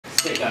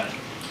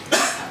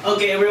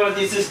Okay, everyone,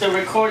 this is the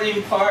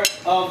recording part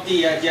of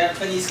the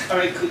Japanese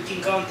curry cooking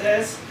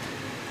contest.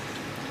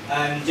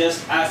 I'm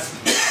just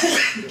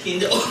asking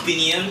the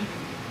opinion.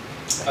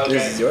 Okay.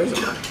 This is yours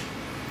or mine?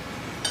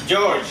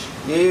 George.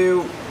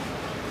 You.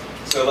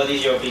 So what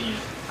is your opinion?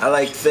 I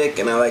like thick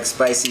and I like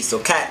spicy, so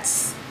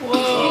cats. Whoa.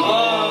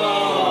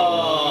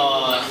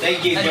 Oh,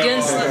 thank you, George.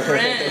 Against the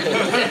friend.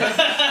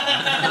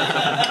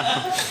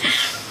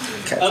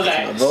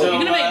 Okay, so you're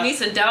gonna make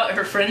Misa doubt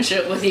her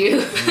friendship with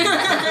you.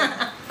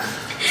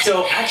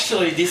 So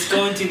actually, this is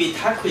going to be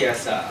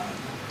Takuya-san.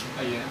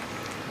 Oh, yeah.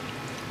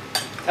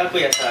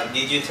 Takuya-san,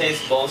 did you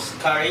taste both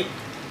curry?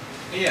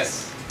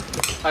 Yes.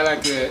 I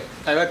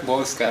like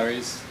both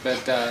curries,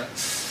 but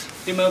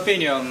in my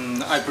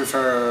opinion, I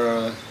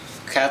prefer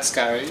cat's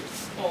curry.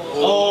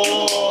 Oh.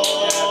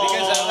 Yeah,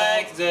 because I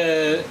like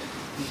the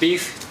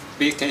beef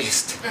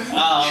taste.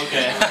 Oh,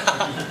 okay.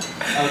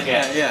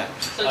 Okay. Yeah.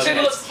 So Okay.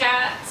 two votes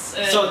cats.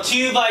 And So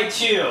 2 by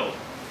 2.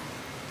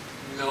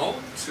 No,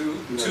 two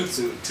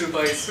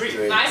by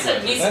three. I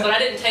said Misa, but I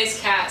didn't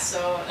taste cat,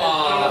 so I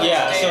don't know if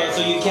Yeah. it's fair.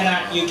 So you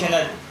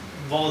cannot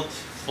vote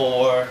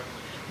for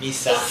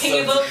Misa. So can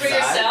you vote for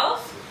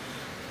yourself?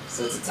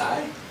 So it's a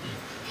tie?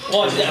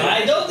 Well,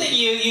 I don't think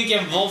you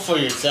can vote for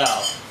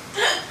yourself.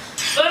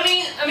 But I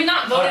mean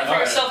not voting for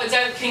Alright. yourself. It's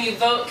that can you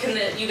vote?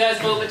 You guys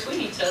vote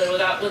between each other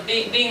with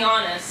being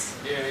honest?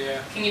 Yeah.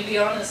 Can you be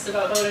honest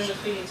about voting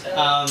between each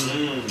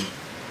other?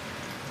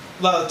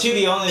 Well, to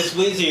be honest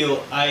with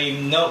you,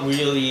 I'm not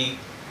really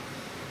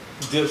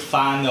good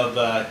fan of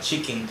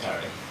chicken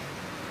curry.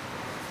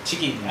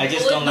 I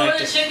just don't like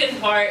the chicken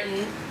part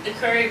and the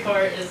curry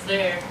part is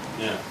there.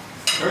 Yeah.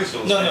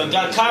 No,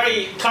 the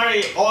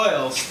curry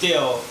oil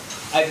still.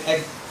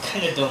 I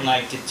kind of don't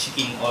like the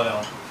chicken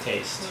oil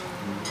taste.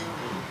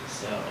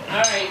 So.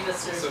 Alright,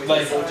 Mr. So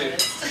But-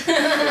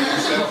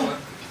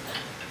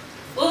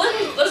 Well,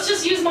 let's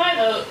just use my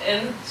vote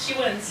and she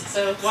wins.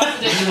 So why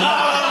did Oh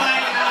my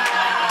god!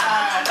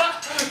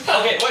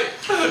 Okay, wait.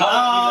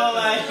 Oh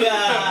my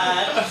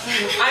god!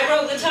 I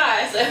broke the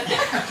tie, so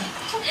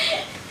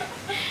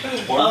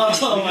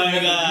Oh my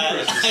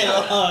god! I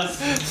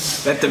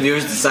lost. Let the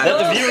viewers decide. Let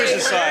the viewers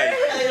decide.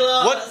 I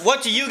lost.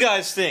 What do you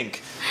guys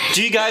think?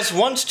 Do you guys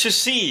want to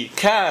see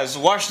Kaz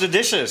wash the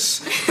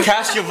dishes?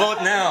 Cast your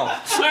vote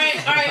now.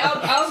 Alright,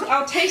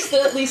 I'll taste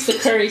at least the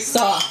curry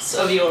sauce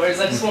of yours.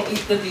 I just won't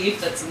eat the beef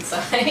that's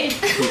inside.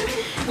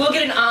 We'll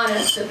get an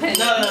honest opinion.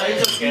 No,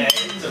 it's okay.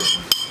 It's okay.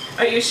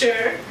 Are you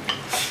sure?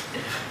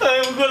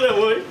 I'm gonna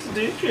wash the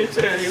dishes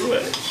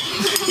anyway.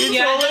 It's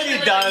already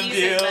done,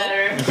 deal.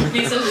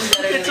 Misa's is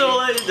better It's than me.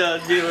 already done,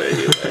 deal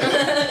anyway.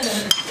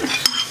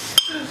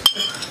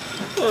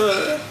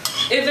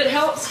 If it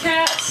helps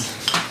cats,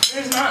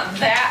 there's not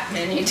that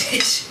many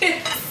dishes.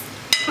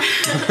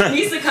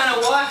 Misa kind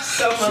of washed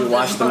some She of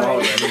washed them all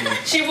already.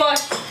 already. She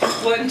washed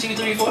 1, 2,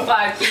 3, 4,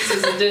 5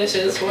 pieces of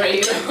dishes for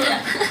you.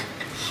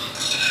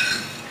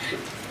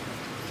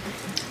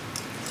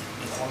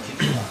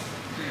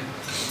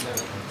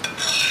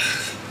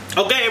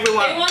 Okay, I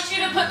everyone. want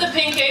you to put the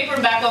pink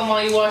apron back on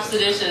while you wash the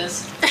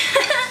dishes.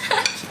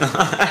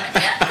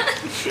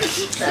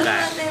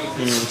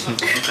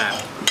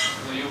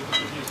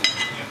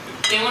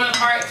 They want a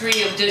part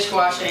 3 of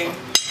dishwashing.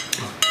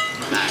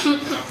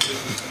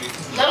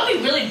 That'll be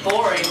really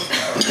boring.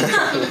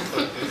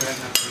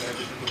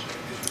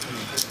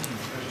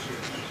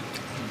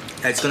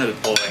 It's gonna be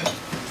boring.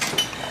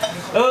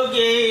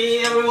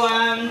 Okay,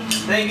 everyone.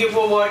 Thank you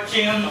for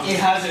watching. It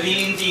has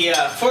been the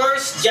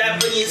first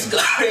Japanese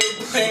curry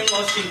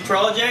brainwashing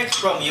project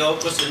from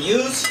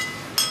YokosoNews.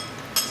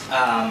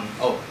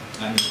 Oh,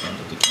 I'm in front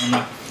of the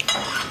camera.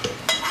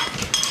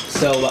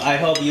 So I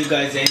hope you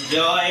guys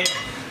enjoy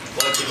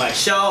watching my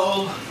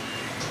show,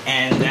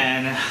 and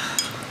then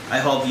I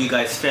hope you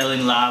guys fell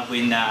in love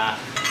with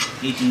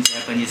eating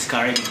Japanese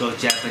curry,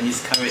 because Japanese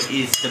curry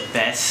is the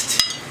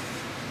best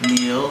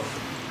meal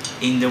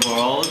in the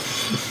world.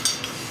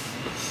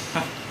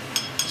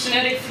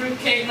 Genetic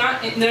fruitcake.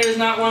 There is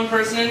not one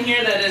person in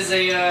here that is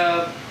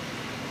a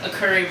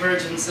curry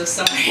virgin. So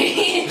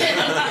sorry.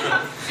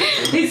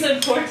 He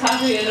said poor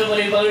Takuya,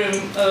 nobody voted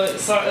him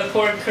a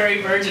poor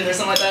curry virgin or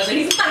something like that. So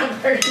he's not a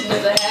virgin to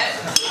that.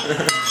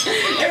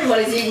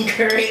 Everybody's eating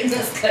curry in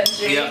this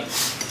country. Yep.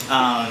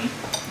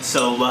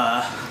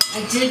 I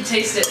did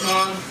taste it,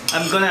 Mom.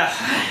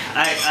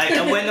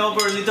 I went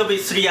over a little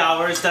bit 3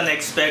 hours than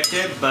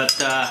expected, but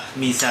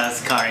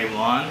Misa's curry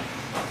won.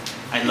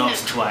 I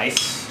lost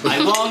twice. I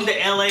won the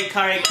LA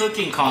curry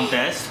cooking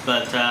contest,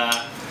 but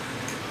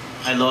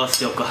I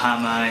lost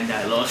Yokohama and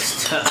I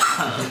lost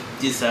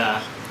this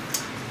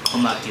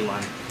Komaki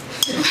one.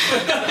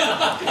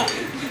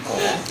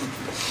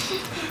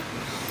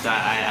 So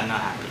I'm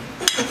not happy.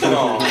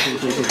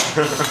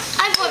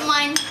 I bought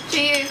mine for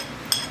you.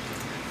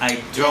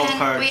 I drove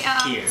her we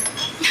are. here.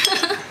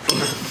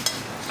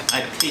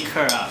 I picked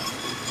her up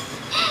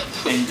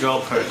and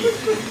drove her here.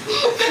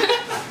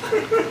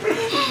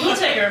 We'll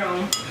take her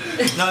home.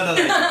 No.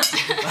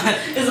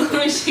 As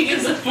long as she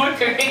gives us more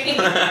curry.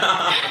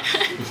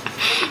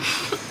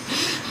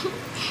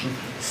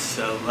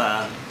 So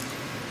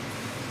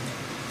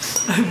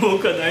I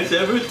organize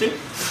everything.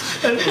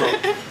 And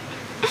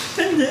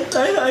then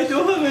I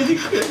don't have any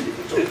credit.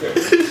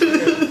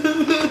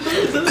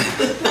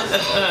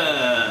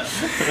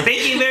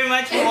 Thank you very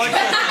much for watching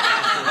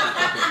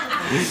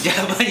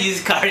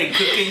Japanese curry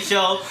cooking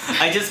show.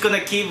 I'm just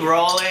gonna keep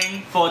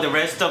rolling for the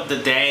rest of the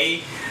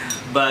day.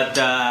 But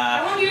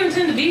How long do you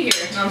intend to be here?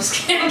 No, I'm just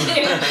kidding.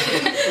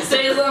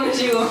 Stay as long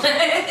as you want.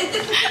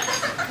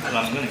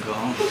 I'm gonna go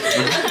home. You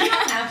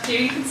don't have to.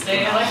 You can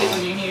stay. I like it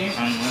when you're here. I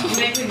You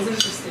make things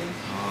interesting.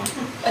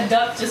 A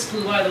duck just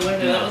flew by the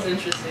window. That was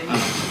interesting.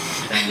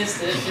 I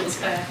missed it. It was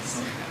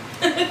fast.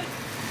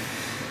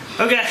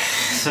 Okay,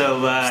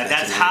 so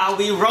that's how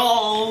we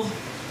roll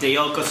the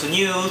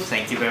YokosoNews.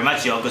 Thank you very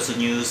much.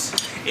 YokosoNews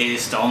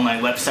is the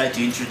online website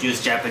to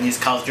introduce Japanese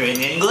culture in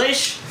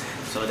English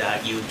so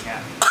that you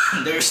can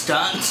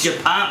understand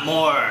Japan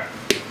more.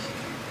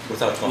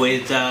 Without talking.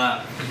 With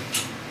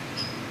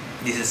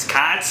this is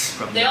Katz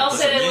from They all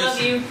said I YokosoNews.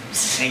 love you.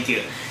 Thank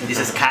you. This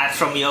is Katz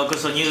from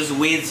YokosoNews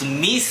with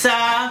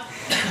Misa,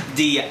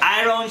 the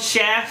Iron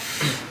Chef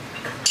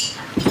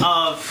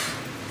of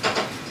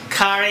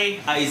curry.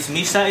 Is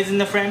Misa is in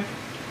the frame?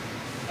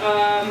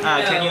 No.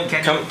 Can you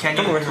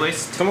over here.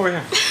 twist? Come over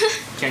here.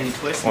 Can you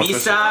twist? I'll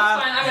twist That's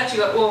Misa. fine. I got you.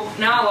 Well,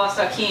 now I lost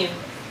Akeem.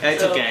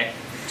 It's So- okay.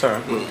 Sorry.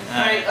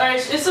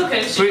 Alright, it's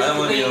okay. She I don't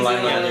want to be in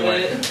line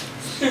anyway.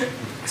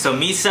 So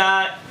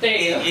Misa There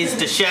you go. is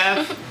the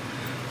chef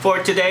for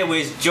today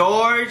with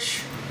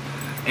George.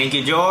 Thank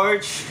you,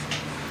 George.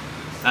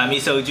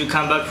 Misa, would you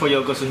come back for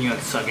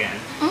YokosoNews again?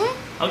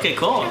 Okay,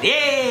 cool.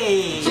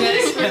 Yay!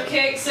 Genetic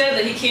Fruitcake said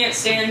that he can't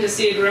stand to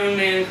see a grown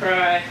man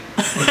cry.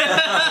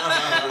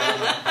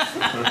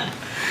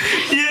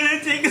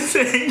 Genetic,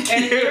 thank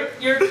And you.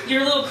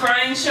 your little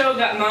crying show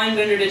got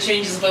Mindbender to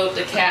change his vote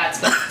to cats,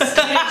 but he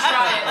didn't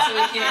try it, so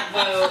he can't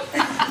vote.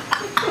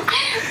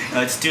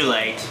 No, it's too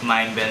late,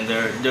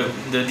 Mindbender.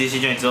 The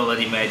decision is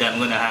already made. I'm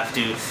gonna have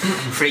to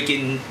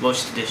freaking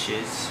wash the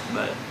dishes,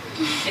 but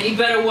And you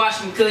better wash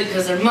them good,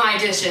 because they're my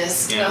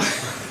dishes. yeah.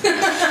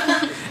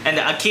 And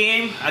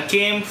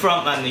Akim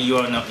from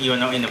you're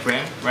not in the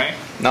frame, right?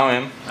 Now I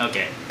am.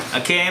 Okay.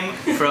 Akim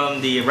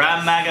from the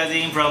RAM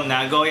magazine from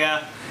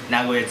Nagoya.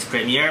 Nagoya's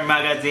premier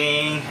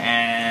magazine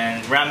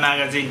and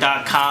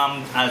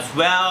rammagazine.com as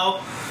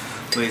well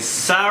with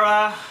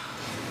Sarah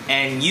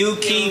and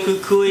Yuki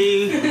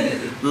Fukui,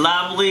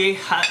 lovely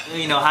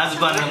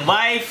husband and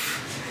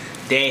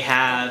wife. They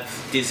have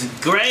this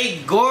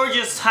great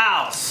gorgeous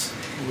house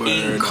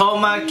in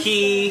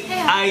Komaki,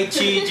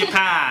 Aichi,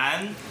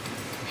 Japan,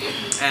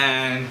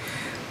 and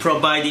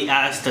providing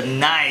us the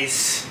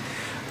nice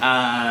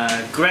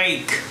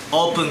great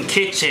open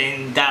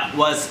kitchen that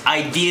was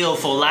ideal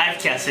for live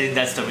casting.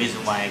 That's the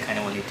reason why I kind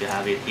of wanted to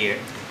have it here.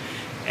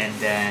 And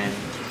then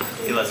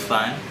it was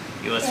fun.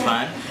 It was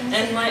fun.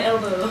 And my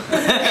elbow.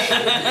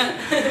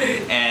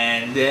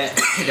 And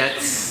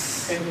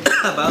that's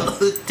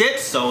about it.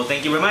 So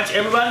thank you very much,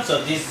 everyone.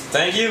 So this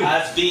Thank you.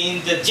 has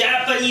been the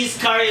Japanese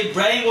curry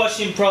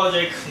brainwashing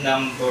project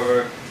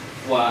number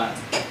 1.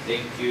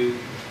 Thank you.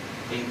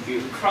 Thank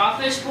you.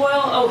 Crawfish boil?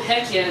 Oh,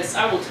 heck yes.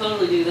 I will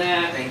totally do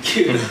that. Thank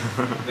you.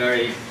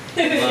 Very.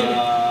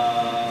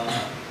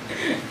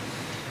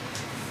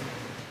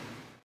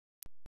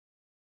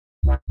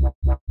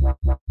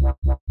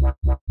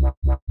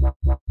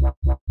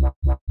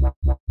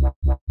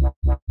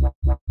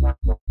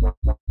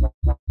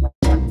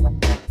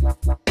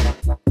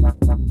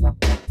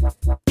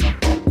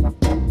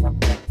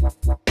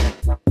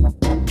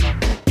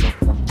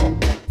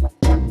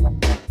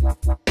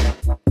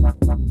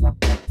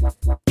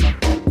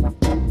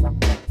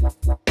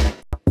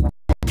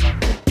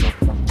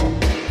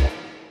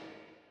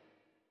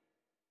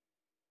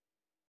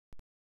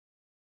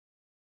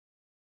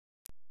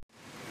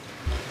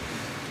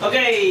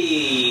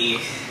 Okay,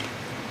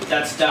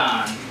 that's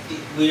done.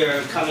 We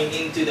are coming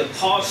into the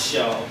pause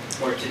show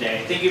for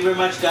today. Thank you very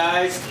much,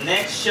 guys.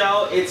 Next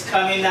show it's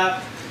coming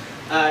up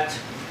at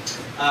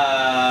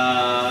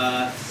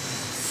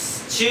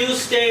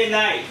Tuesday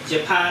night,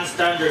 Japan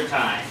Standard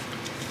Time.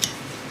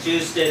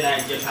 Tuesday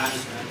night, Japan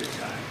Standard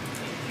Time.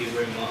 Thank you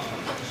very much.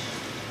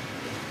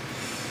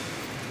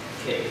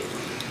 Okay.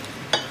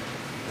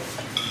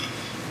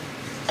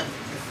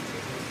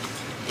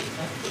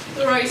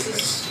 The rice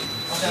is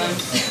done.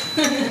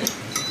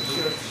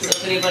 So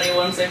if anybody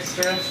wants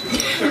extra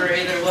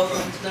curry, they're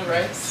welcome to the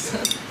rice.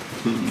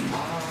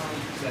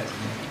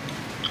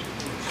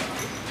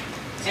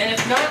 And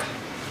if not,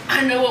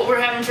 I know what we're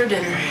having for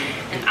dinner.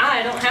 And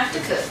I don't have to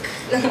cook.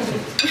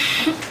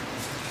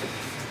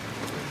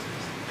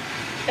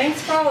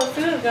 Thanks for all the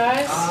food,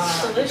 guys.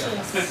 It's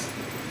delicious.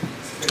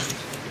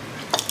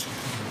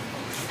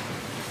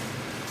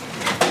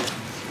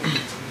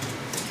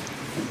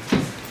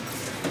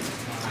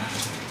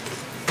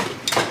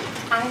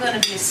 I'm gonna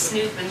be a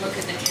snoop and look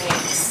at the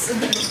cakes.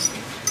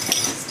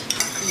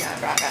 Yeah, I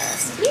brought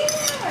us.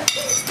 Yeah,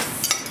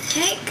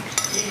 cake.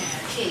 Yeah,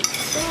 cake.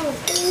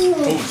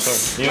 Oh,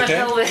 sorry. You My okay?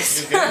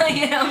 pelvis.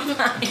 Yeah, I'm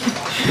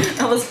fine.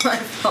 That was my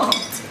fault.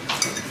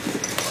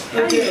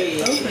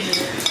 Okay. Open it.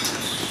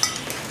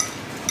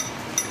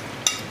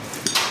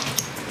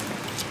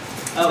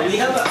 Oh, we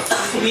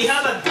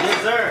have a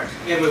dessert,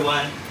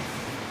 everyone.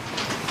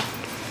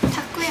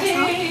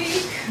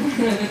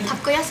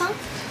 Takoya-san?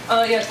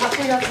 Oh yeah,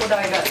 takoyaki what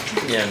I got.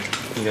 Yeah,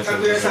 you got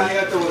Takuya-san,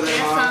 arigatou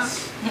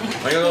gozaimasu.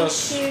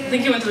 Adios. I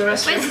think you went to the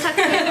restroom. Where's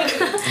Takoya?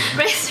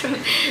 Restroom.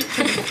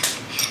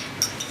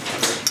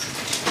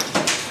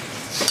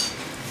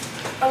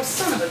 Oh,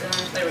 son of a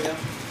gun. There we go.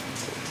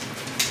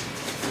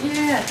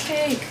 Yeah,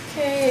 cake.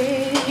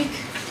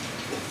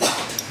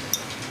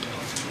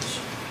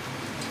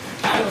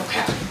 Oh,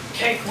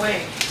 cake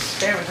wings.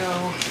 There we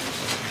go.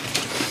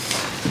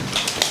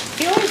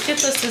 You always get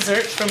this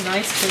dessert from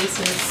nice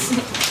places.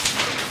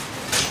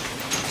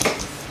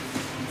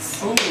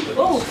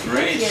 Oh,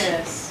 Great.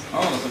 yes.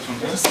 Oh, that's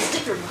fantastic.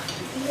 Sticker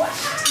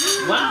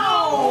button.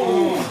 Wow!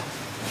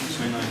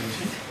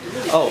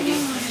 Oh,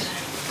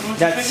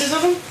 Take pictures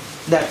of them?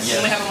 that's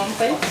Can we have them on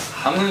plate?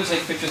 I'm gonna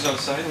take pictures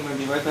outside. I'm gonna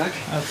be right back.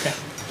 okay.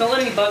 Don't let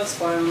any bugs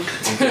fly on them.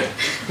 Okay.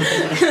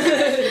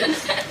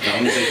 No,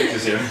 I'm gonna take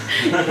pictures here.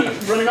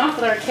 Running off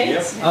with our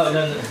cakes. Oh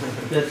no,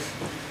 that's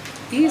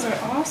These are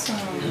awesome.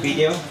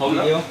 video. Hold it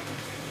up. Video.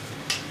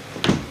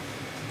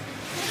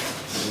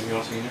 You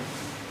also in there?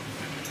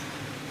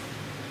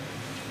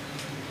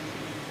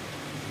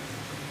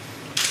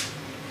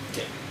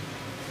 Okay.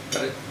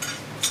 Got it.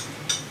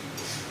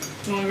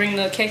 You want to bring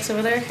the cakes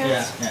over there,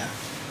 Cass? Yeah.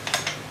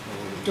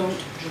 Don't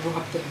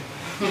drop them.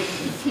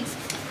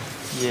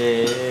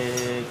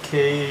 Yeah,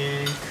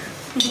 cake.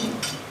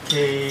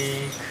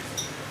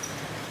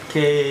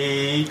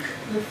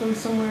 They're from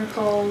somewhere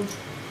called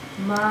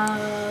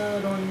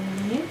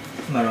Maronier.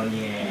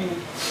 Maronier.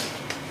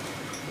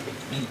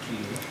 Thank you.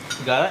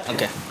 You got it?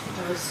 Okay.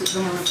 I'll sit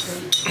them on a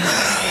plate.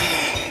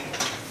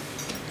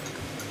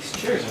 These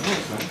chairs are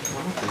nice, man.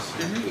 I like this.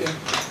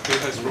 Yeah.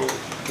 It has roll.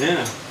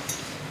 Yeah.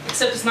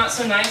 Except it's not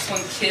so nice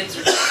when kids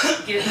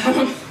are getting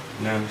them.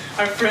 No.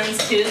 Our friend's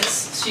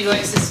kids, she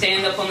likes to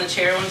stand up on the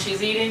chair when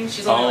she's eating.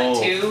 She's only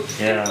like 2.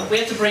 Yeah. We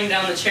have to bring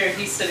down the chair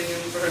he's sitting in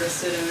for her to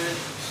sit in it.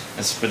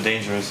 It's a bit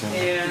dangerous. Yeah.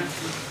 Yeah.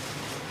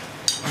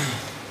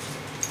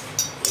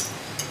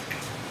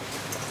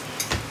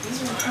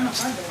 These are kind of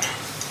hard though.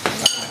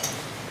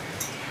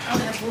 Oh,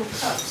 they have little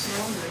cups,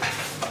 no wonder.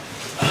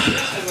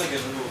 Like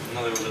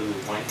another little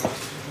wine glass.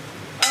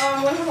 We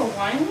have a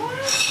wine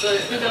glass, but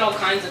we've got all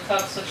kinds of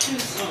cups, so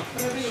choose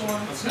whatever you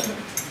want.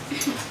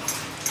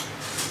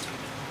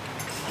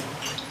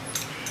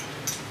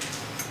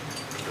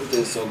 It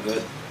is so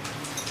good.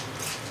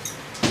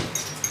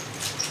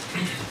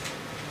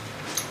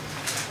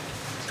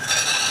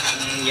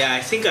 Yeah,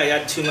 I think I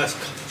got too much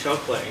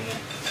chocolate in it.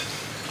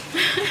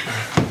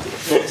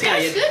 That's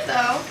good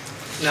though.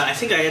 No, I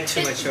think I had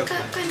too much It's chocolate.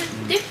 got kind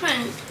of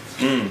different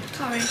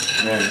curry.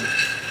 Yeah.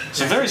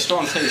 It's a very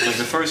strong taste. Like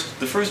the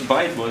first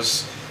bite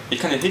was, it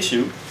kind of hit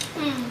you.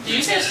 Did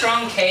you say a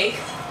strong cake?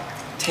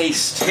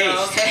 Taste.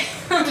 Oh, okay.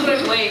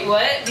 Wait,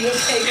 what? Do you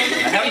have cake?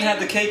 I haven't had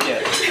the cake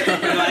yet.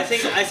 No, I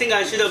think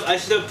I should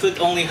have put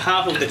only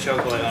half of the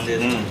chocolate on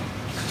this.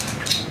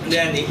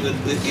 Then it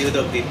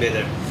would be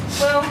better.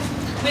 Well,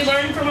 we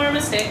learn from our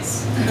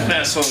mistakes.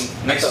 Yeah, so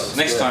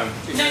next time.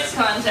 Next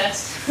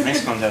contest.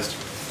 Next contest.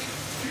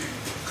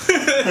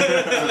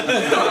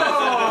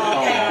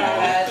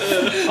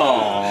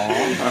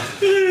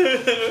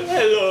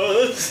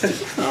 Hello.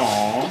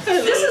 Aww.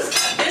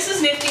 This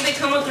is nifty. They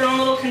come with their own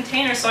little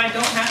container, so I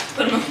don't have to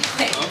put them on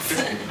plates.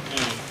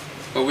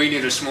 But we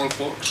need a small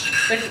fork.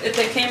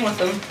 They came with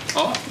them.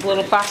 Oh. The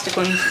little plastic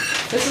ones.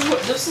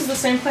 This is the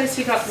same place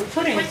we got the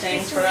pudding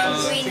thing for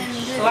us. Green and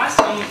The blue. last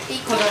time we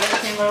got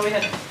everything where we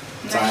had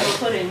mango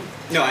pudding.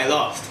 No, I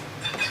lost.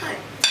 Thai.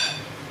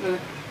 Uh,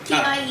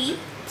 T-I-E.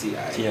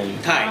 T.I.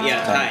 Thai,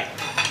 yeah, Thai.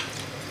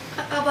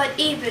 How about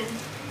even?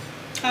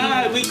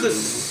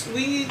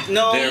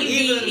 No, They're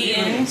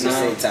even. So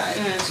say Thai.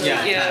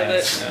 Yeah,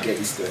 but Get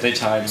used to it. They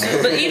tied.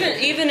 but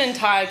even in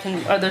Thai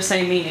are the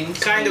same meaning.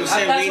 Kind of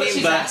same That's what meaning,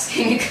 she's but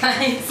asking you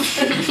guys.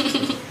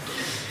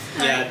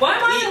 yeah. Why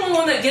am I the only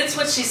one that gets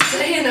what she's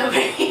saying over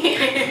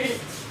here?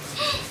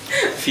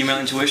 Female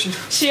intuition.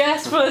 She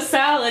asked for a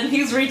salad, and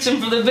he's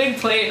reaching for the big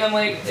plate, and I'm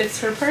like, it's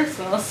her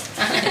personal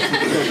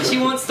salad. She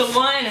wants the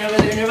wine over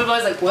there, and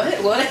everybody's like, what?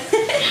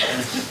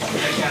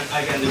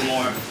 I can do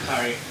more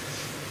curry.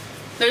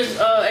 There's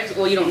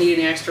well, you don't need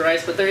any extra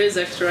rice, but there is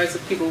extra rice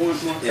if people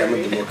want more curry. Yeah, I'm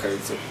gonna do more curry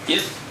too.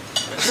 Yep.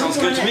 Sounds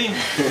good to me.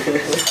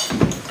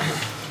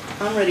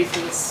 I'm ready for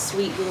the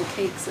sweet little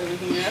cakes over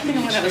here. I think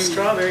I'm gonna have a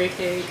strawberry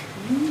cake.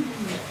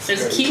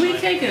 There's a kiwi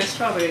cake and a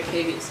strawberry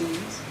cake, it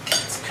seems.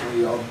 It's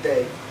curry all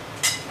day.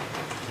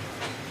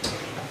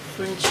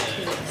 French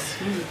cakes.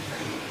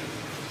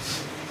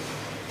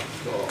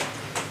 Oh.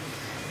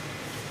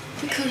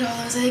 We cooked all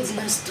those eggs and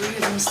there's 3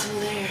 of them still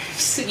there.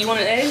 You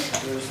want an egg?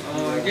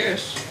 I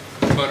guess.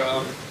 But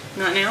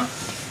Not now?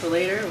 For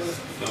later?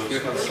 Or? you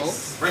have salt?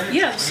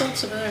 Yeah, the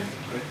salt's over there.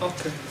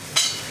 Okay.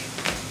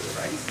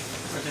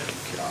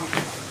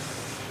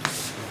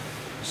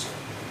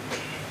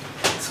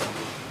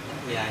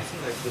 Yeah, I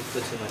think I put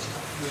too much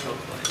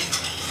chocolate.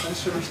 最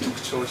初の一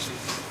口美味しい。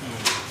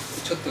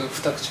ちょっと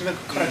2口目が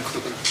辛くく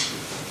どくなる。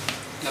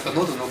なんか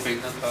喉の奥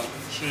になんかうん。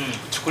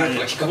チョコレート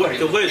が引っかかるよ。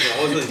チョコレートが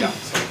落ちた。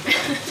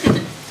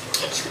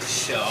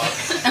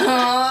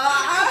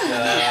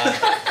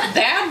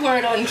Bad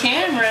word on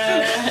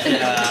camera.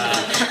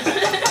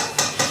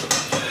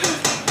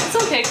 It's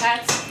okay,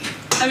 cats.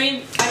 I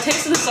mean, I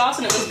tasted the sauce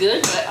and it was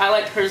good, but I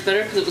liked hers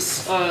better because it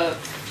was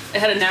it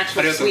had a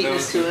natural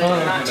sweetness to it,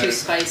 and not too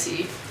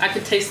spicy. I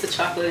could taste the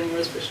chocolate in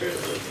yours for sure,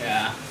 though.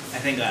 Yeah, I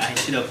think I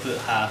should have put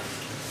half.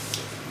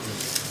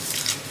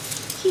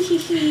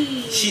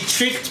 She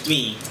tricked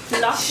me.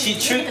 She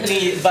tricked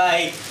me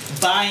by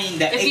buying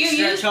the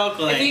extra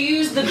chocolate. If you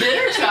use the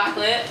bitter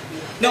chocolate,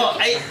 No,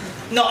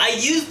 I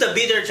used the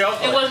bitter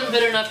chocolate. it wasn't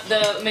bitter enough.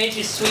 That made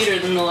you sweeter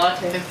than the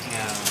latte.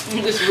 Yeah.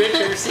 It was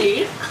richer.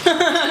 See?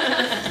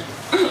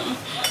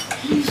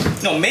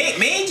 No,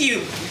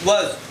 Meiji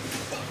was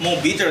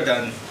more bitter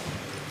than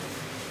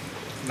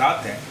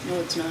latte. No,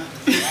 it's not.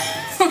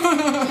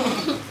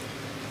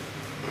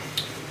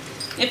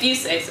 If you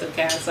say so,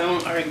 Cass, I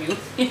won't argue.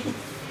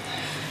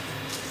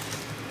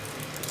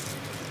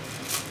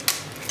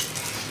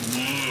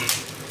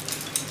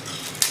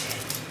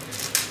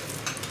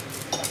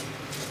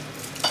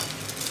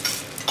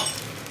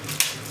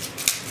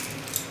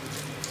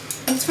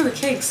 Thanks for the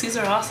cakes. These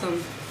are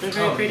awesome. They're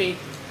very pretty.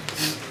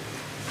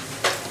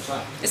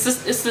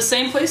 It's the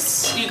same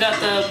place you got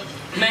the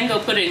mango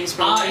puddings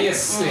from. Ah, right?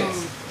 yes,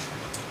 yes.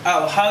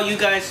 Oh, how you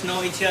guys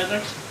know each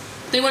other?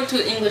 They went to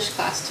English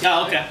class together.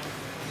 Oh, okay.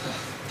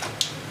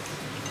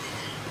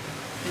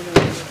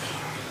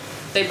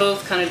 They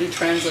both kind of do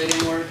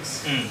translating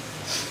works.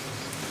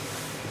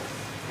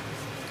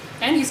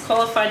 And he's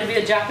qualified to be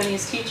a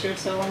Japanese teacher,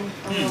 so I'm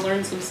gonna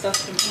learn some stuff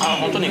from him. あ、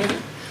本当に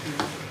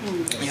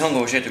日本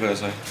語教えてくだ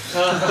さい。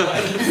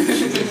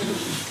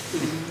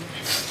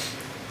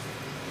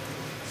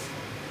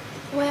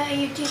 Where are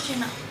you teaching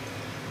now?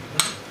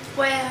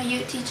 Where are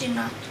you teaching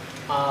now?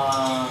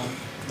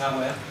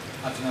 Nagoya?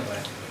 At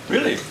Nagoya.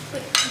 Really?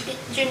 Wait,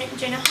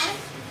 junior high?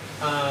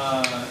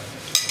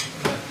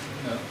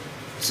 No.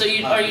 So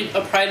are you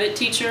a private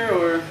teacher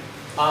or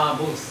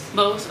Both.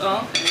 both?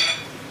 Oh, okay.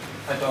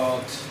 I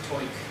taught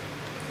TOEIC.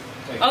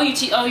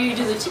 Oh, you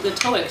do the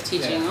TOEIC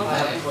teaching. Yeah, I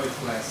have Okay. TOEIC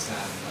class.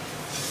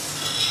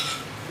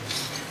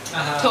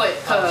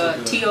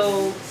 TOEIC,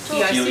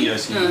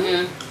 T-O-E-I-C? Oh,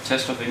 yeah.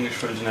 Test of English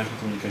for International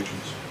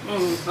Communications.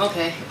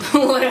 Okay.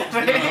 Whatever.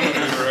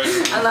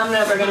 I'm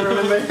never gonna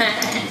remember that.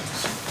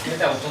 大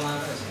体大人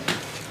です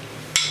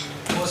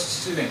ね。Most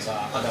students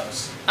are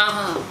adults.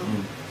 Uh-huh.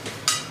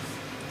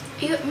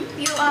 You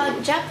are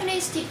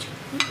Japanese teacher?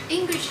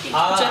 English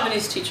teacher?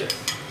 Japanese teacher.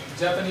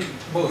 Japanese,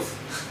 both.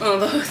 Oh,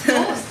 both.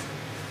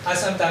 I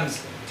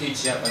sometimes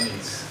teach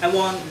Japanese. I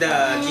want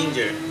the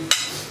ginger.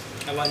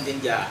 I want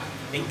ginger.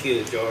 Thank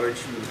you, George.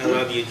 I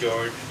love you,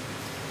 George.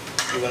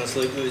 You wanna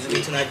sleep with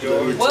me tonight,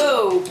 George?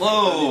 Whoa.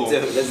 Whoa!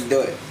 Let's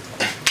do it.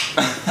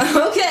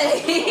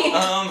 Okay.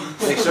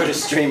 Make sure to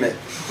stream it.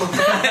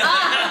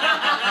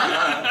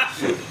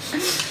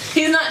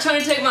 He's not trying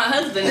to take my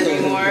husband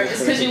anymore. It's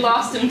because you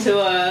lost him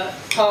to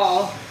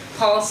Paul.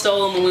 Paul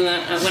stole him when we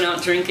went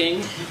out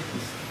drinking.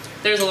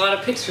 There's a lot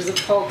of pictures of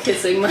Paul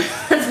kissing my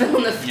husband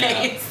on the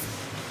face.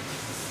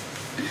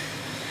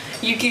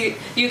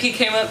 Yuki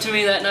came up to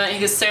me that night. He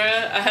goes,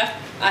 Sarah,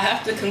 I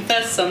have to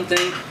confess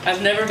something.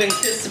 I've never been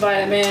kissed by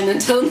a man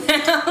until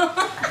now.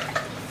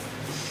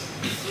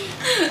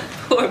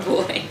 Poor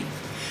boy.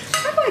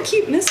 How do I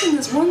keep missing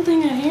this one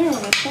thing in here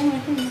when I pull my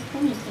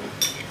ponytail?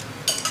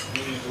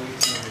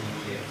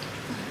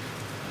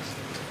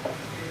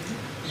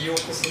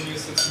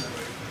 YokosoNews つなが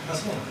り。あ、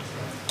そうなんです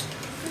か。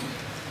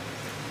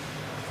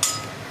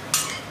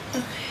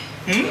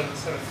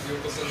さらに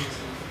YokosoNews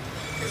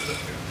手伝っ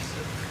てるんです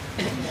よ。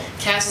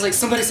Cass is like,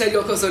 somebody said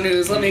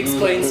YokosoNews, let me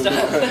explain stuff.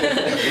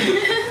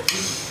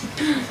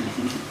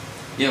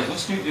 Yeah,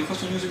 what's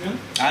YokosoNews again?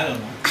 I don't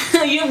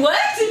know. You what?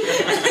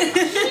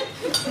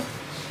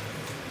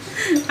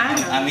 I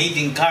don't know. I'm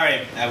eating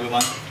curry,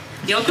 everyone.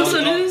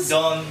 YokosoNews?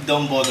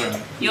 Don't bother me.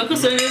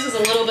 YokosoNews is a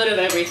little bit of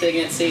everything,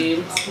 it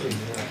seems.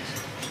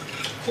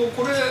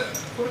 これっ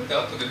て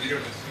後で見れる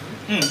んです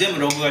よね。全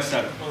部録画して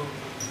ある。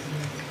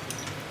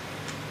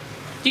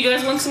Do you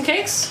guys want some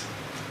cakes?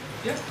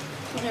 Yeah.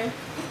 Okay.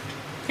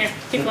 Here,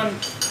 pick one.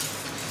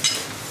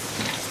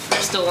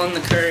 They're still on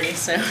the curry,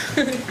 so.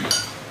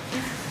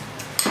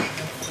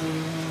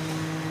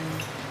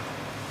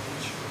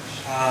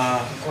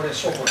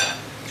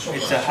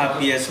 It's the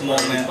happiest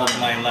moment of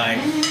my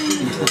life.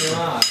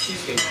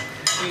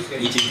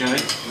 Eating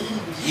curry?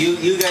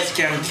 You guys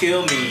can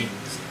kill me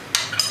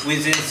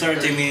within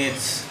 30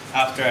 minutes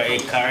after I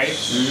ate curry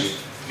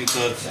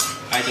because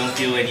I don't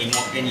feel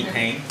any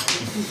pain.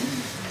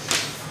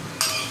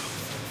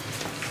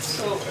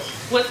 So,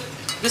 what?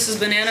 This is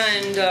banana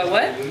and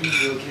what?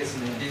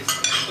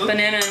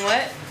 Banana and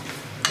what?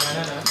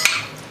 Banana.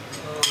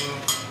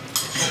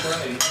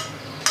 Chocolate.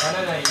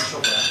 Banana in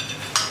chocolate.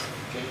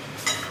 Okay.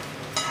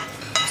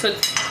 So,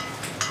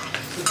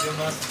 There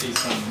must be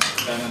some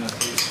banana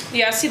taste.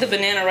 yeah, I see the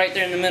banana right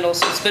there in the middle.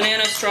 So it's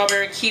banana,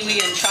 strawberry, kiwi,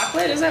 and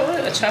chocolate. Is that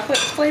what? A chocolate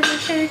flavored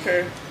cake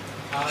or?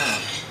 Ah,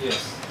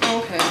 yes. Oh, Oh,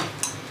 okay.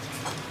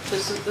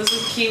 This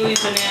is kiwi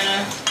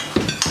banana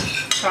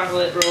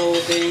chocolate roll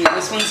thing.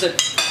 This one's a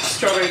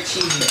strawberry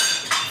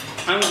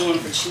cheesecake. I'm going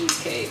for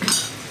cheesecake.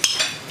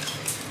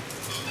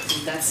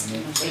 That's my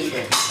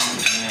favorite.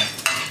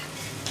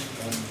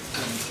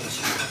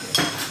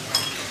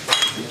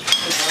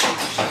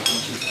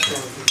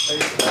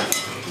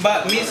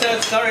 But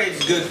miso curry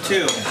is good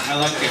too. I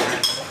like it.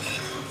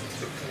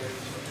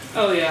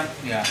 Oh yeah.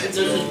 Yeah. This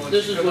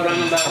is what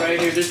I'm about right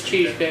here. This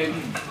cheesecake.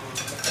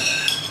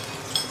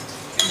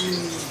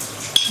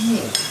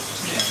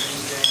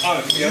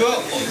 Oh,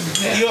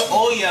 your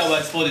Oya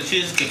was for the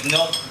cheesecake,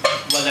 not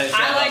what I said.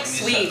 I like about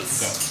miso.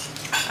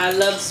 sweets. I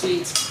love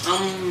sweets.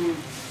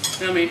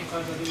 Yummy.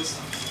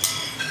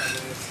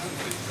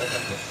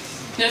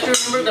 You have to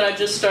remember that I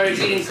just started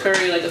eating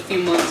curry like a few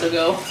months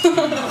ago.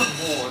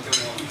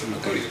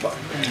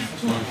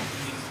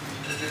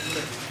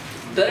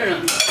 Better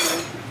not.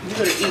 You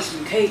better eat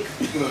some cake.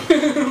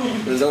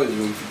 There's always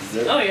room for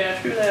dessert. Oh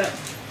yeah, true that.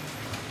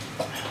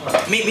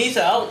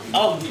 Misa,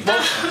 I'll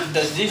wash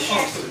the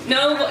dishes.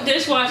 No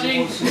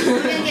dishwashing.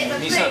 I'm gonna get the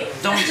Lisa, plate.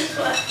 don't.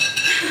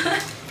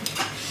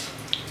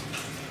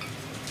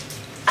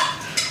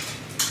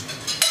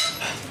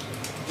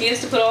 He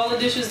has to put all the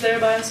dishes there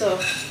by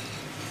himself.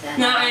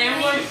 Now I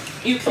am going.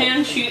 You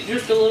can cheat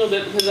just a little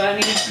bit because I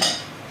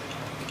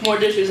need more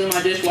dishes in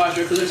my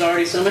dishwasher because there's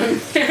already some in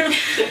there.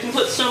 You can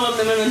put some of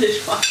them in the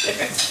dishwasher.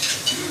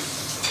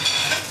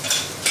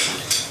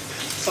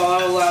 So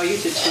I'll allow you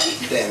to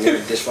cheat. Damn, you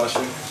have a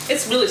dishwasher?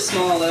 It's really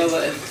small though,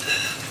 but it's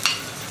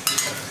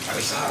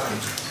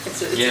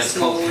Yeah, a it's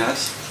small called one.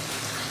 cats.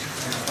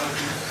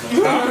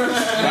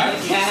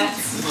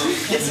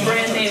 Cats. It's a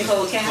brand name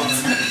called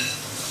Cats.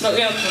 But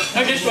yeah,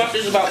 our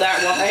dishwasher's about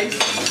that wide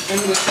and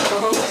this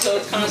long, so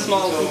it's kind of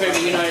small compared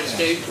to the United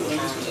States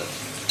ones. But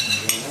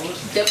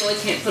definitely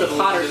can't put a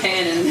pot or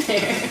pan in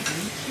there.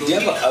 Do you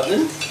have an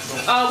oven?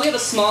 We have a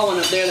small one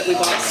up there that we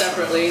bought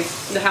separately.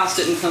 The house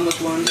didn't come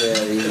with one.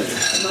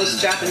 Yeah. Most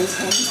Japanese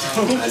homes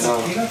don't. I know.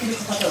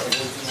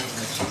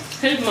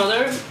 His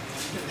mother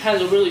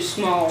has a really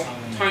small,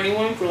 tiny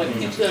one for like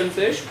pizza and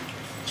fish.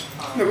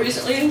 But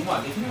recently,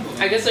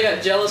 I guess they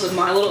got jealous of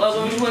my little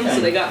oven one, so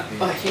they got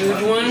a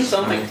huge one.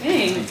 So I'm like,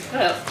 dang,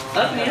 gotta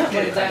up me up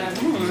like that.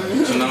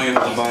 So now you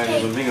have to buy a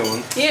bigger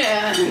one.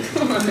 Yeah,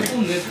 come on.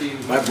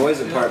 My boy's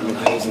apartment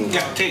goes in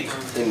Cake.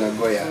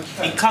 Nagoya.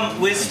 It comes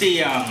with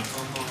the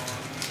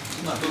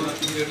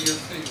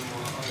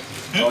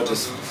Oh,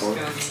 just fork.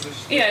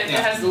 Yeah, it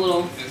has the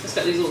little, it's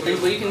got these little things,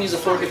 but you can use a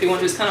fork if you want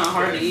to. It's kind of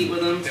hard to eat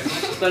with them.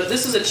 But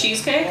this is a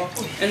cheesecake,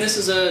 and this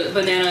is a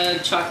banana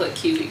chocolate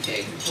kiwi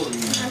cake.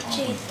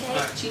 Cheesecake.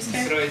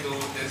 Cheesecake?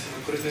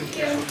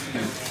 Yeah. No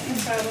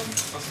problem.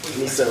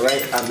 Lisa,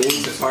 right?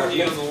 Amin's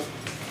apartment?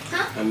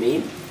 Huh?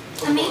 Amin?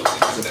 I mean,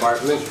 His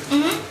apartment?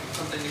 mm-hmm.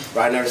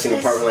 But I've never seen an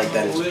apartment like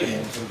that in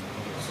Japan.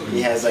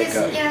 He has like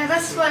a... Yeah,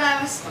 that's what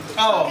I was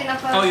talking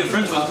about. Oh, you're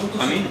friends with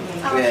I mean?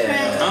 Our Yeah.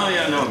 friend. Oh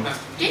yeah, no.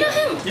 Do you know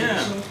him?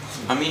 Yeah.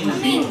 I mean,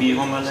 be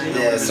home alone.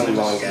 Yeah, some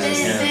long guys.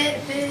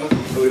 The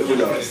Who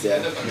knows,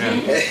 yeah.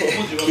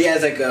 He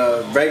has like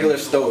a regular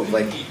stove,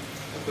 like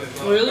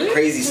Really?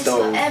 crazy Just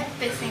stove.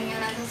 everything,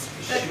 and I just.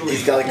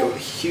 He's got like a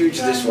huge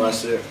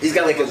dishwasher. He's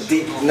got like a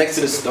deep, next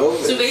to the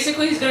stove. So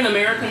basically, he's got an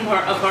American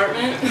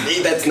apartment.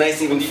 That's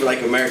nice even for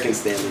like American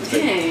standards.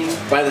 Like, Dang.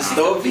 by the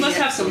stove, He must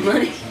have some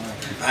money.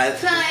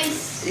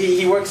 Nice.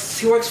 He works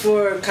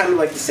for kind of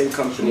like the same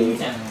company.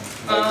 Like,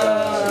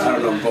 I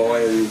don't know,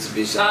 Boeing,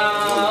 Mitsubishi.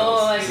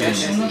 Oh, I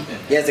guess.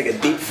 He has like a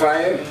deep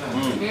fryer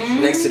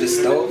next to the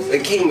stove.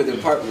 It came with the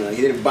apartment. Like,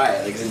 he didn't buy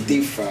it. Like it's a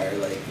deep fryer.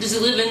 Like Does he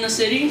live in the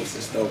city? it's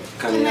a stove.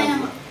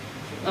 Kaneyama.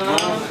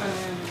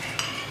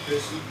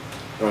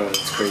 Oh,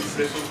 it's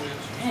crazy.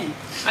 Dang.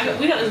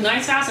 We got this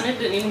nice house and it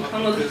didn't even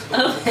come with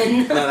an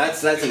oven. No,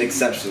 that's an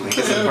exception. Like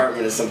his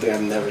apartment is something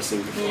I've never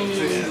seen before.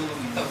 Yeah.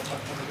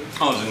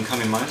 Oh, is it in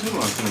Kamimazu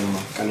or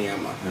Kaneyama?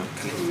 Kaneyama.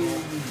 You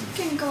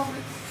can go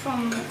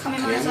from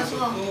Kamimazu as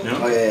well.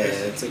 Oh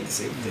yeah, it's like the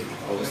same thing.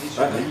 Always.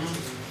 Right?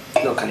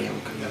 No,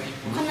 Kaneyama.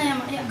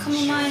 Kanayama, yeah,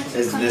 Kamimazu.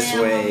 It's this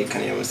way.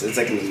 Kaneyama. It's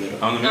like in the middle.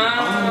 On the middle? Oh,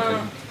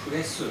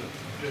 okay.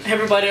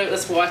 Everybody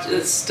that's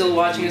still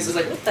watching us is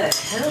like, what the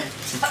hell are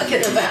you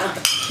talking about?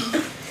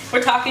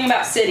 We're talking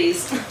about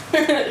cities.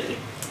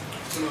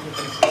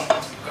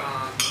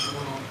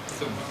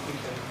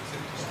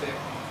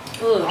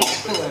 Ugh,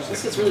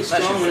 this gets really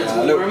strong when it's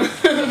warm.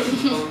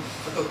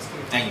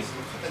 Thank you.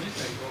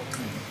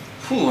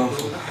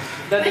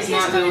 That does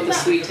not go with the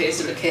sweet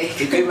taste of the cake.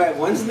 He came back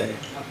Wednesday.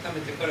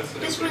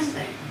 This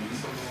Wednesday.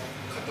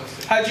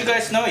 How'd you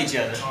guys know each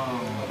other?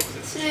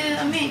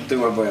 I mean,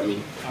 Through my boy, I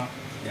mean.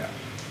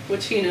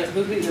 Which he knows,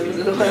 who he knows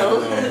as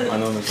well. I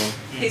know this one.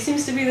 He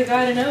seems to be the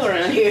guy to know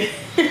around here.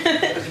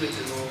 Everybody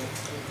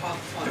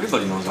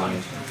knows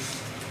Anya.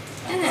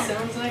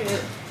 Sounds like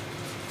it.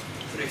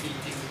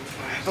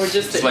 Or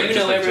just that It's like- you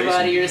just know like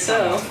everybody Jason.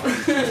 yourself.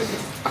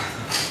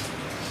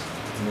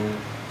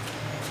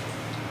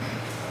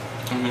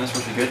 mean, that's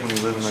what you get when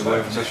you live in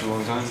Nagoya for such a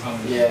long time.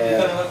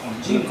 Yeah,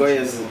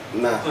 Nagoya's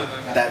not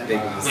that big.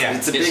 Yeah,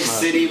 It's a big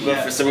city,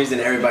 but for some reason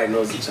everybody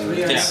knows each other.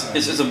 Yeah,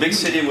 it's a big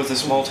city with a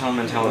small town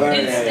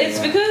mentality. It's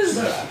because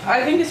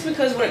I think it's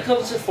because when it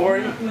comes to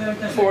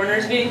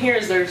foreigners being here,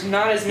 is there's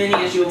not as many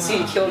as you would see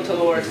in Kyoto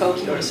or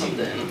Tokyo or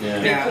something.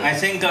 Yeah, I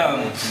think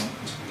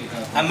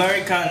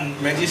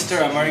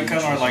registered American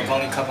are like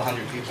only a couple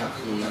hundred people.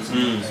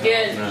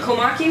 Yeah,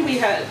 Komaki we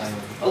had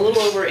a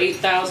little over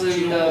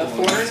 8,000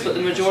 foreigners, but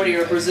the majority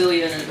are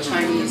Brazilian and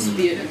Chinese,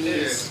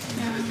 Vietnamese.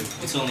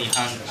 It's only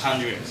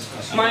hundreds.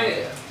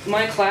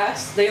 My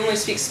class, they only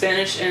speak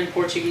Spanish and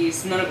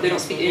Portuguese. They don't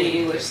speak any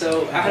English,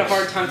 so I had a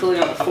hard time filling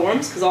out the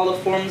forms because all the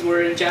forms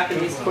were in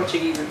Japanese,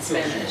 Portuguese, and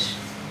Spanish.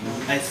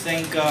 I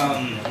think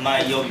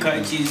my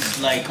yokai is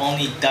like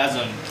only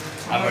dozen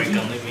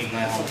American living in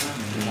my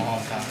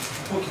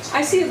hometown.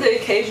 I see the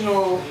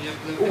occasional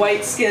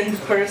white-skinned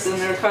person.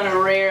 They're kind of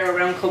rare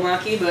around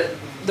Komaki, but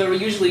they're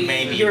usually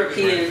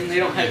European.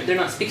 They're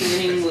not speaking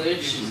in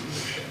English.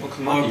 Or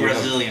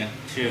Brazilian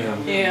too.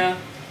 Yeah.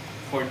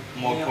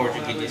 More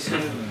Portuguese.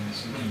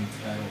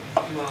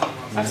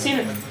 I've seen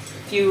a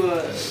few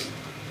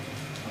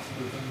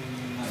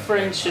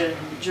French and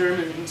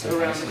Germans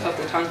around a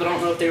couple of times, but I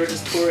don't know if they were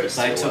just tourists.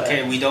 But it's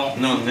okay, we don't.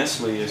 No,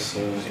 Nestle is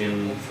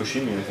in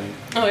Fushimi, I think.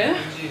 Oh yeah?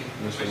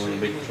 Nestle is one of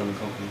the big German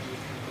companies.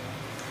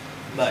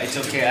 But it's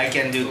okay, I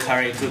can do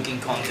curry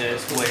cooking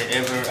contest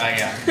wherever I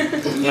am.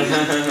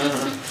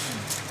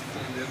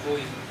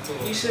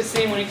 You should have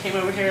seen when he came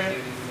over here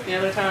the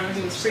other time.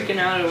 He was freaking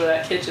out over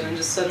that kitchen and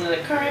just suddenly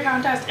like, curry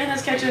contest in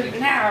this kitchen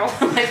now.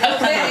 I'm like,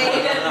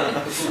 okay.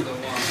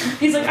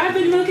 He's like, I've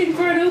been looking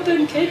for an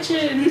open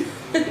kitchen.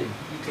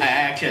 I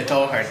actually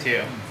told her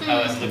too.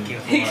 I was looking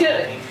for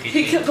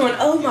He kept going,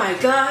 oh my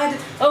god,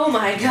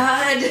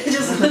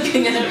 just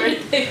looking at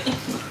everything.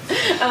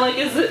 I'm like,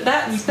 is it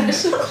that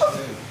special?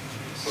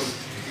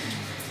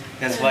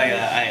 That's why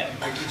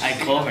I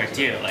call her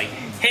too. Like,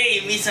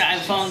 hey, Misa, I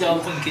found the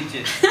open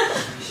kitchen.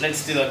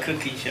 Let's do a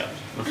cooking show.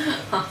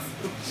 My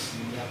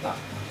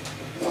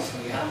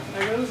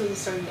roses are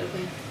starting to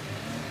open.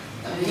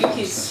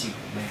 Yuki's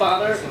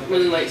father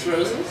really likes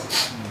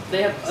roses.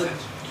 They have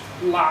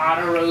a lot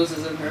of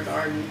roses in their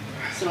garden.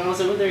 So I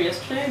was over there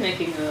yesterday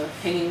making a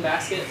hanging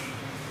basket,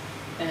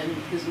 and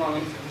his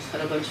mom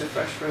had a bunch of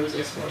fresh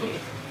roses for me.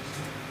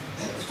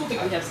 We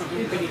have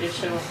something pretty to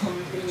show off on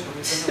the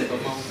table.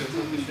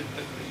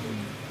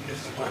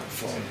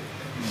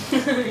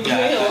 You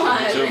ate a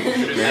lot.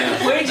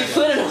 Where'd you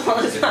put it all?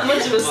 It's not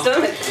much of a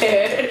stomach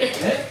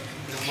tear.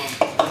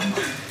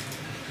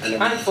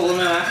 I'm full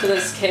now. After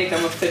this cake,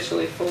 I'm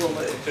officially full,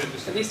 but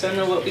at least I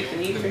know what we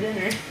can eat for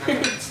dinner.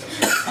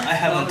 I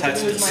haven't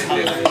touched the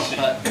salad,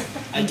 but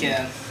I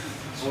can.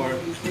 Or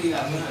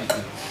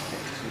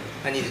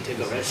I need to take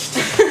a rest.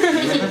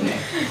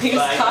 He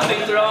was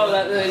coughing through all of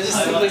that, and I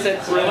just simply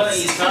said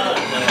gross.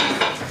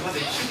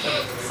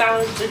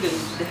 Salads are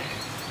good.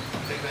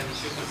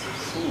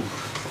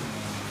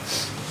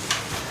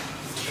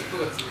 I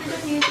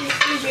don't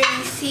usually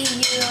see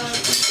you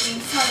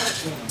eating salad,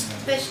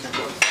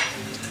 vegetables.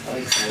 I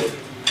like salad.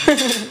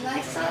 You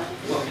like salad?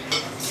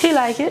 He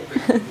like it.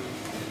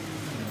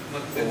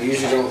 We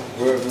usually don't,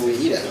 wherever we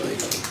eat at,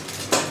 like.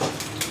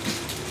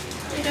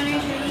 You don't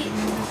usually eat?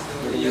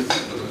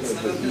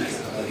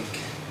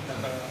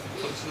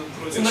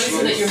 Somebody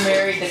said that you're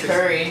married to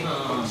curry.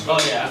 Oh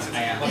yeah, I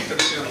am.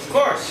 Of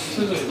course.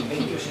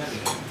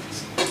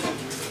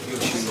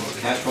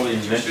 That's probably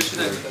invented.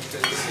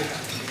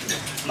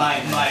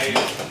 My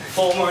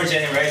former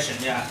generation,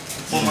 yeah,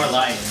 former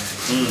life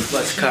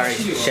was curry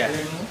chef.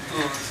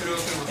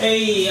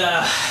 Hey,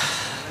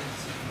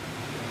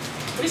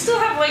 We still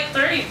have like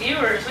 30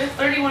 viewers. We have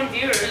 31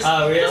 viewers.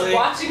 Oh, really? Just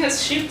watching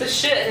us shoot the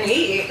shit and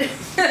eat.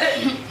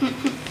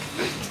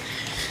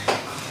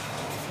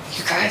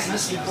 You guys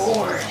must be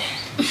bored.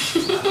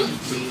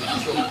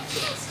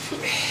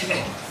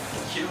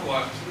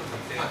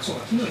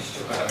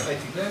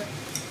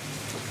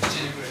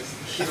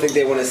 I think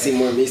they want to see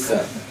more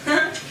Misa.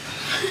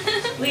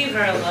 Leave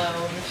her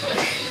alone.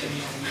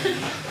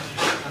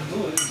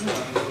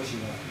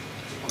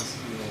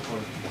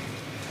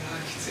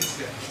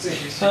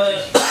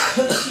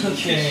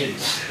 Okay.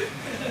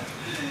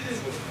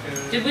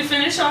 Did we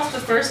finish off the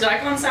first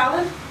daikon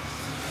salad?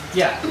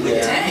 Yeah.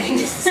 Dang.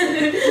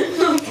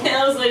 Okay,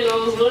 I was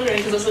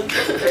wondering because I was like,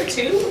 isn't there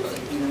two?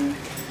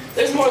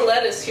 There's more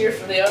lettuce here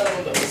for the other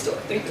one, but we still,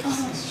 I think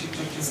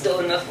there's still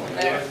enough one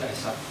there.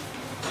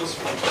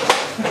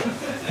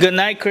 Good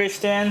night,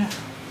 Kristen.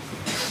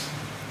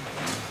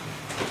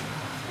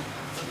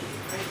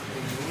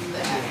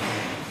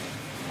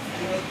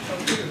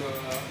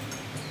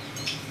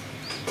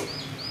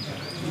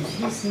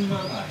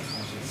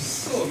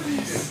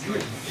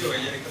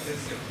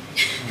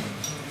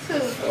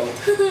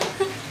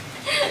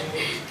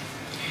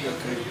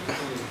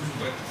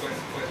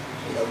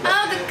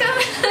 Oh, the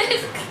camera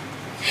is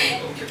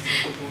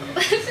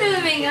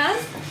filming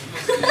us.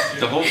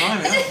 The whole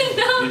time, yeah?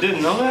 No. You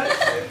didn't know that?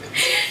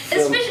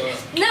 Especially,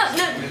 no,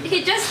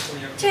 he just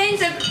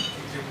changed the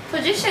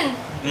position.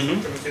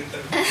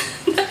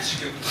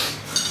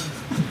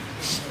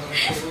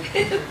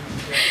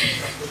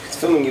 It's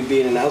filming you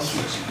being an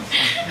announcement.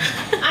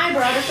 I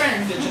brought a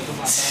friend.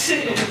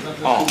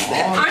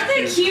 Aren't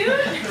they cute?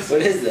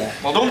 What is that?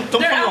 Well, don't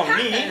put They're it on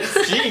me.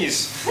 alpacas.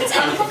 Jeez. It's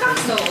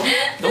avocado.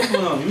 Don't put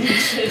it on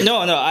me. No,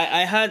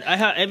 I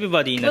had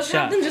everybody in the Let's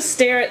have chat. them just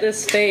stare at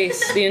this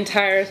face the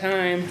entire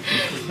time.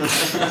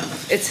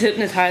 It's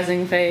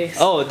hypnotizing face.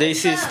 Oh,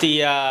 this is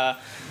the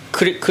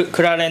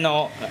Kurare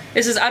no.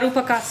 This is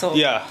Arupacaso.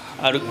 Yeah,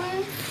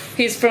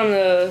 He's from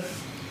the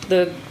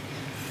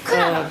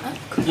Kurara.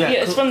 yeah.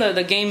 it's from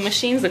the game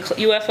machines, the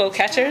UFO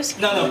catchers.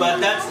 No, but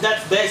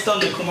that's based on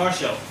the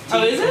commercial.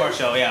 Oh, is it?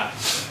 Commercial, yeah,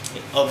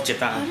 of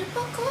Japan.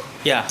 Alpaca?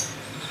 Yeah,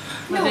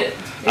 No.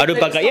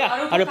 alpaca.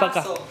 Yeah,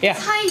 alpaca. Yeah.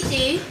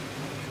 Haiji.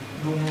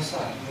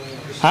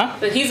 Huh?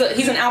 But he's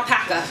an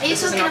alpaca. Are you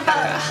This is an talking about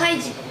alpaca.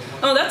 Haiji?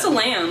 Oh, that's a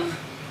lamb.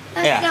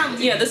 That's Yeah. dumb.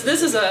 Yeah, this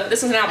is an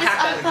That's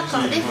alpaca.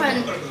 alpaca.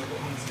 Different.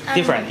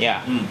 Different,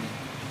 yeah.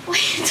 What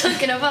are you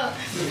talking about?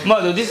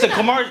 No, this is the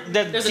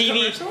the There's a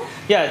TV. commercial?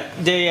 Yeah,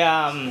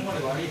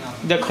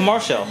 the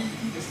commercial.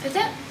 Is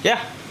that? Yeah,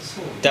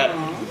 that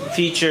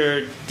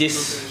featured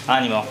this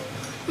animal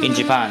in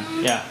Japan.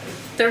 Yeah.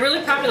 They're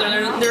really popular.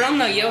 They're on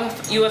the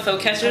UFO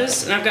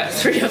catchers, and I've got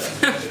 3 of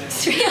them.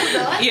 3 of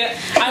those? Yeah,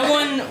 I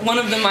won one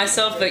of them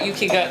myself, but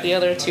Yuki got the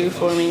other 2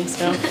 for me.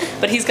 So,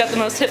 but he's got the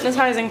most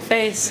hypnotizing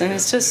face, and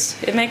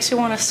it makes you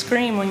want to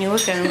scream when you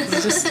look at him.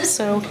 It's just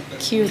so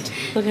cute.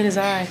 Look at his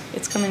eye;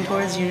 it's coming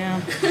towards you now.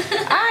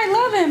 I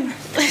love him.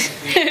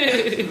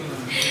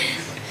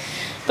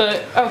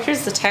 But oh,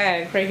 here's the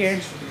tag right here.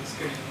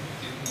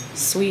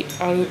 Sweet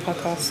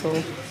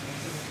Arupacaso.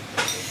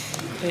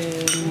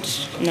 And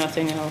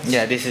nothing else.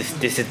 Yeah, this is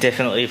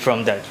definitely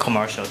from the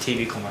commercial,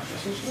 TV commercial.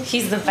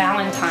 He's the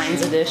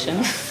Valentine's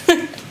edition.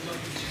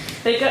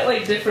 They've got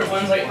like different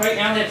ones. Like right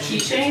now they have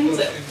keychains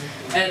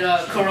at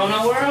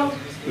Corona World,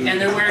 and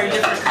they're wearing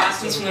different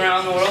costumes from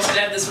around the world. So they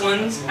have this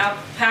one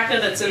alpaca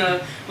that's in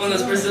one of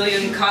those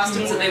Brazilian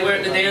costumes that they wear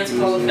at the dance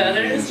called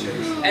feathers,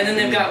 and then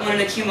they've got one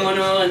in a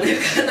kimono, and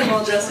they've got them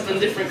all dressed up in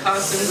different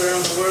costumes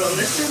around the world, and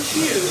they're so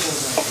cute.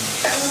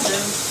 I love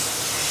them.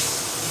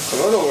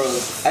 Corona World,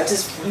 I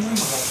just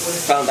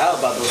found out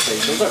about those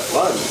things. Those are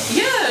fun.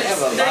 Yeah, have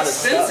a they're lot of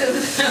stuff.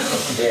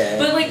 expensive. Yeah.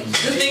 But like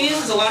the thing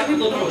is, a lot of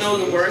people don't know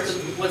the worth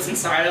of what's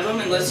inside of them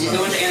unless you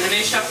go into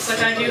anime shops like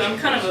I do. I'm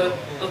kind of a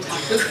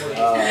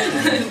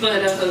otaku.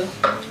 But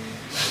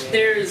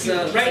there's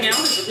right now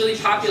there's a really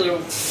popular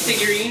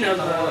figurine of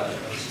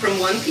from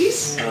One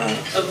Piece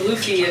of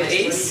Luffy and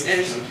Ace,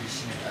 and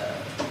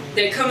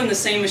they come in the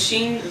same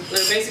machine.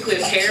 They're basically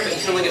a pair, but you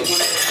can only get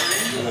one at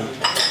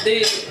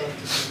a time.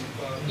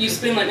 You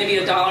spend like maybe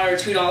 $1 or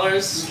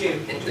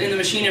 $2 in the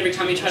machine every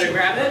time you try to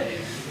grab it,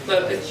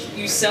 but if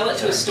you sell it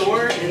to a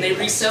store and they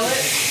resell it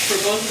for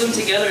both of them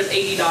together, it's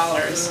 $80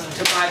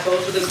 to buy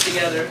both of them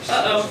together.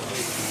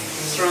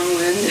 Strong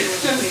wind.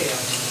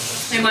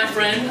 And my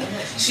friend,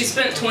 she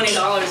spent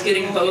 $20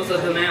 getting both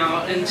of them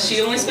out, and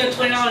she only spent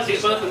 $20 to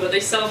get both of them, but they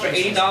sell for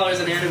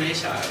 $80 in anime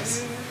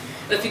shops.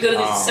 But if you go to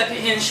these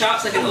secondhand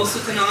shops like in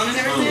Osukanon and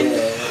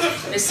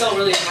everything, they sell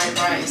really high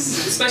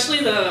price.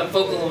 Especially the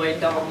Vocaloid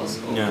dolls.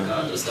 Oh my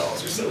god, those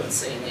dolls are so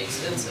insanely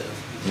expensive.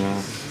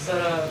 Yeah.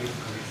 But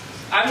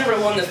I've never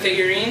won the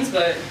figurines,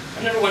 but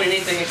I've never won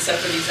anything except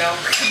for these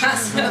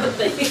Alpacaso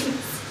things.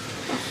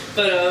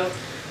 But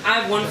I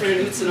have one friend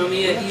in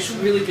Utsunomiya, he's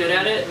really good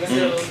at it.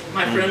 So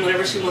my friend,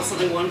 whenever she wants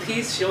something one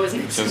piece, she always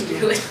makes him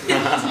do it.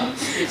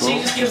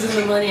 She just gives him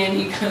the money and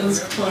he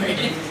goes for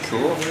it.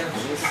 Cool.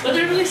 But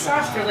they're really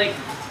soft for like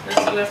those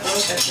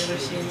UFO catcher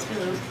machines.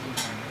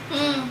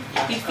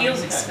 He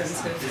feels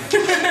expensive.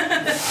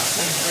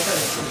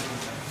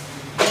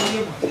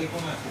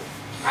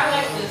 I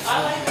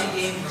like the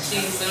game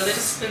machines though. They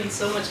just spend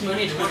so much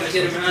money trying to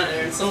get them out of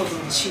there, and some of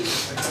them are cheap.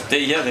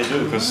 They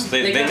do because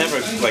they never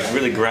like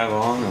really grab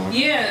on. Or...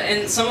 Yeah,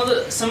 and some of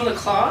the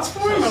claws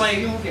for them are like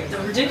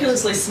they're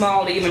ridiculously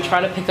small to even try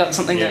to pick up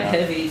something that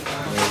heavy.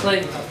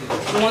 Like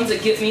the ones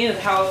that get me is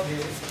how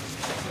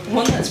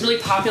one that's really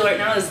popular right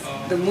now is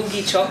the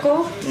Mugi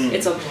Choco.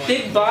 It's a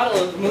big bottle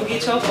of Mugi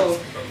Choco.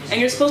 And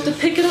you're supposed to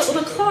pick it up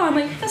with a claw. I'm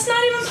like, that's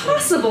not even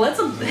possible. That's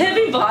a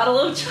heavy bottle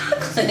of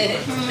chocolate.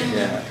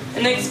 Yeah.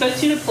 And they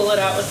expect you to pull it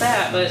out with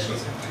that, but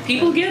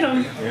people get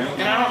them.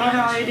 And I don't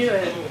know how they do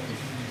it.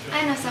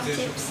 I know some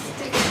tips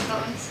to get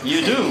those.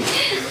 You do?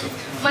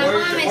 My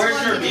mom is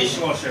Where's your working in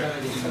dishwasher?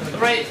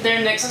 Right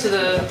there next to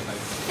the...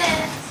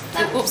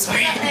 Oops,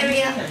 sorry. that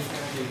area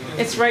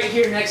It's right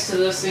here next to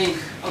the sink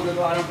on the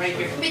bottom, right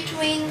here.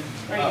 between.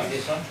 Right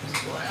here. This one?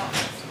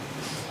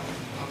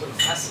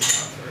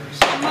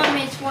 My mom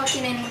is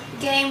working in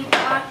game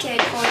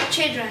arcade for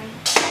children.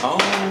 Oh.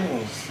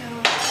 So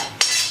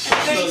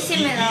it's very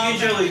similar. You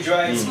usually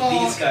drive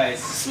Small. these guys.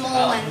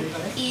 Small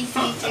and easy to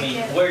I mean,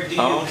 get. where do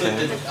you Oh, put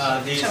okay.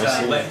 these I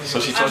see. weapons? So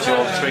she taught you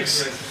all the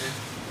tricks.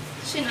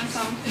 She knows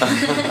some.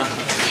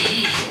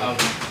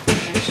 Okay.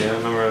 Actually, I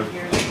remember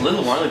a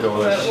little while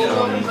ago that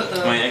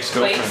my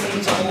ex-girlfriend at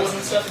the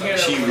time,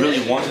 she really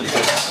wanted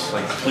this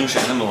like plush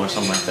animal or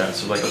something like that.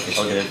 So like, okay,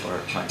 I'll get it for her.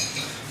 Fine.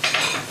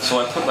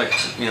 So I put like,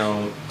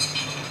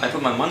 I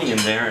put my money in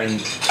there, and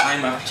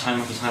time after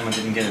time after time I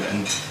didn't get it.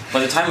 And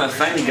by the time I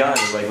finally got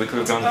it, like we could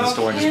have gone to the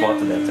store and just bought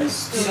the damn thing.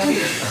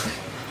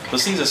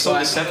 Those things are so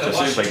deceptive.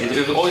 So like it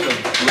would always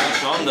like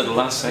latch on to the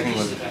last second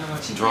would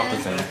drop the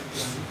thing.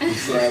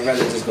 So I'd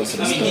rather just go to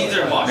the store. These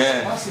are washed.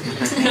 Yeah.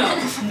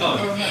 No, I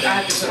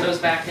have to put those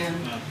back in.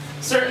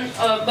 Certain,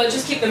 but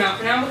just keep them out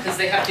for now because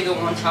they have to go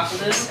on top of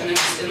this, and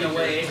it's just in the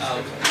way.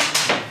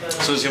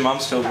 So does your mom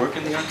still work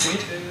in the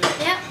arcade?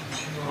 Yeah.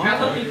 I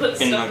hope you put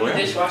stuff in the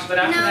dishwasher, but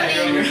after No, that,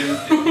 in- you're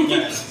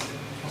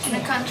In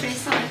the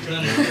countryside.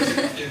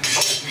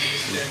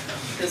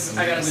 because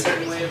I got a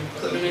certain way of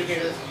putting them in here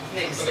to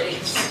make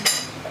steaks.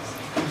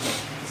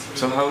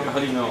 So how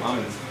do you know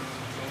Amin?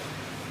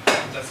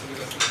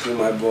 And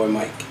my boy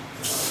Mike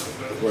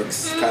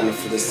works kind of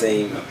for the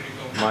same.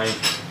 Mike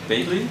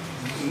Bailey?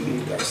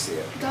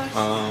 Garcia. Gosh.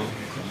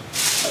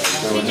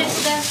 We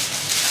just left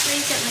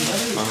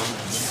recently.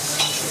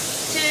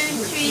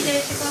 2-3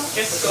 days ago.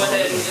 Just go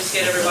ahead and just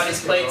get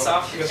everybody's plates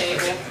off your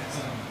table.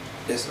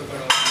 Yes,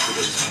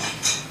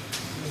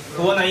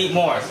 Who wanna eat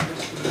more?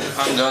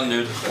 I'm done,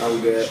 dude. I'm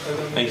good.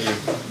 Thank you.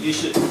 You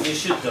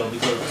should though,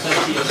 because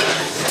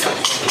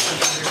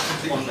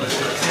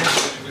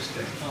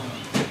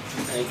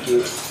Thank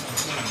you.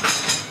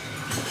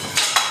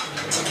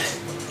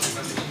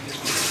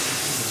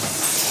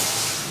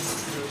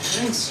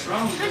 Very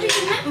strong. How did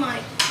you meet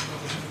Mike?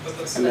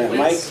 I met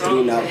Mike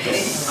through Naoto.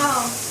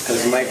 Oh.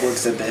 Because Mike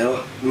works at the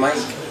Hill. Mike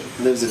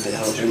lives at the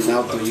Hill, and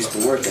Naoto used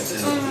to work at the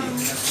Hill.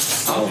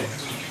 Oh.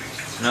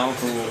 No,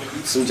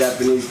 cool. Some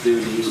Japanese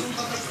dude,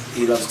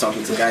 he loves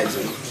talking to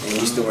gaijin, and he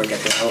used to work at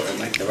the Hill,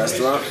 like the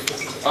restaurant.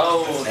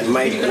 Oh. And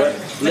Mike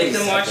Make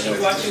them watch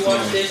you wash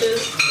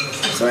dishes.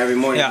 So every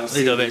morning, Yeah, he'll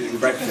see little me bit. eating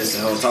breakfast,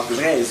 and he'll talk to me,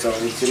 hey, so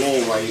what's your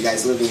name? Why are you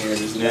guys living here?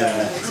 This and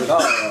that. I said, oh,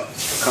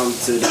 come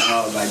to the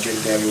hub. I drink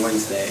there every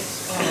Wednesday.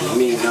 And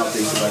me and Naoto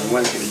used to go every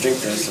Wednesday to drink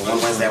there. So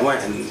one Wednesday I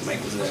went, and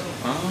Mike was there.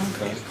 Oh,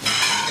 okay.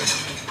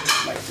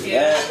 Mike did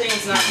Yeah, that.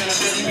 everything's not gonna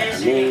fit in here,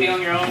 so you're gonna be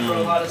on your own for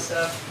a lot of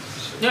stuff.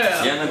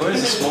 Yeah, Nagoya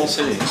is a small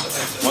city.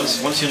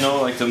 Once you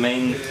know like the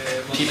main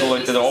people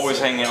like that are always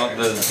hanging out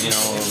the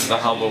the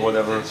hub or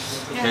whatever,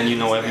 then you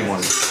know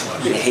everyone.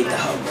 I hate the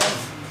hub, bro.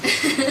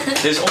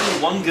 There's only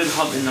one good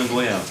hub in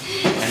Nagoya,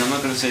 and I'm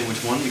not gonna say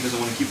which one because I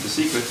want to keep the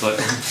secret. But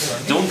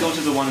don't go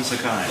to the one in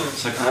Sakai.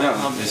 Sakai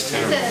hub is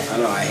terrible. I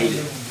know, I hate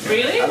it.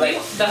 Really?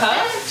 The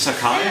hub?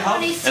 Sakai hub?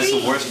 That's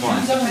the worst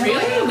one.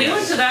 Really? We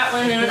went to that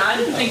one and I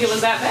didn't think it was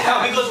that no,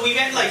 bad. because we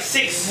went like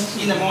 6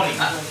 in the morning.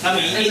 I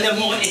mean, in the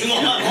morning.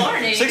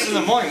 Morning. 6 in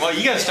the morning. Well,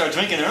 you gotta start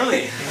drinking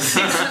early. 6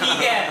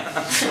 p.m.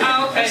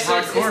 Oh, okay, so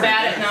it's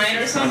bad at night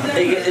or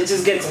something? It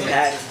just gets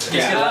packed.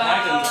 Yeah.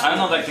 I don't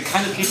know, like the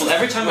kind of people.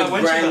 Every time I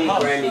went to the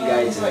hub. Brandy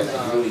guys, like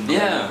really brandy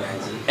Yeah.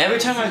 guys. Every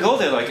time I go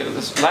there, like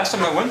last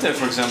time I went there,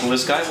 for example,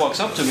 this guy walks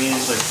up to me and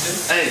he's like,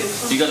 "Hey,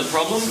 you got a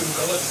problem?"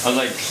 I was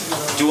like,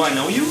 "Do I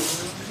know you?"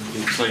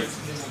 He's like,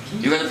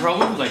 "You got a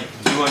problem?" Like,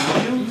 "Do I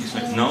know you?" He's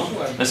like, "No,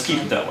 let's keep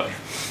it that way."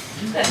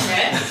 That's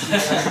right.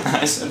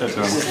 I said that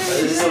to him.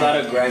 There's just a lot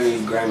of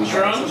Grammy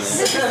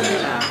Drunks?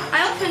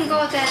 I often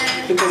go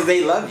there. because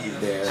they love you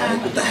there.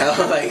 Like, what the hell?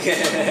 Like,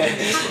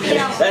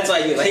 that's why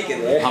you like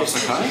it there. Hop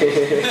Sakai?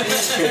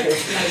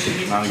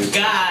 Not a good.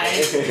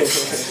 Guys,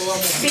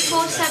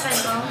 Before 7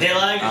 though. they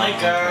like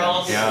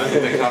girls. Yeah,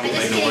 they I can't just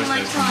make the gave worst my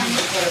business.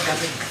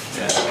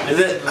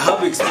 time. The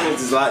hub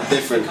experience is a lot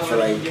different for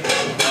like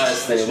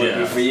us than it would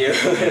be for you.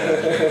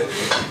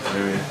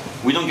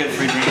 We don't get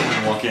free drinks when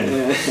we walk in.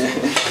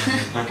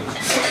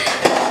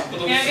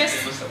 Yeah, I guess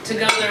to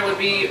go there would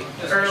be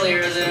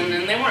earlier then,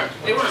 and they weren't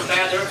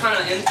bad. They were kind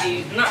of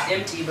empty, not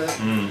empty, but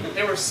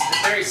they were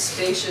very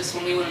spacious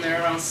when we went there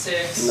around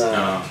 6.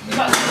 No.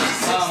 About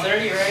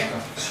 6:30, right?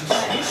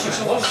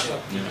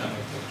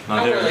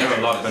 No, there are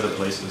a lot better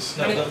places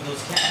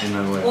in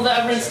Nagoya. Well,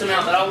 I rinsed them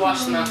out, but I'll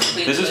wash them out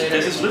completely There's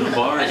later. this little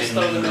bar I in just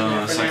throw them in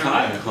there for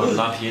Sakai now. called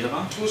La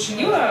Piedra.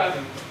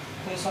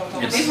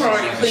 These were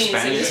already clean,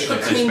 so you just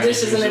put clean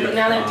dishes in there, but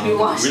now they have to be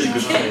washed. Really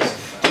good place.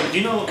 Do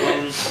you know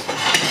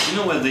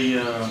where the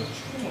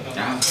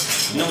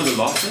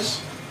loft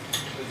is?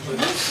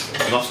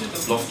 Loft.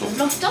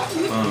 Lost off?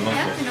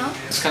 Yeah, you know.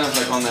 It's kind of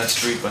like on that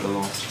street by the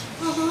loft.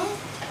 Uh-huh.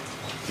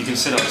 You can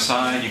sit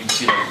outside. You can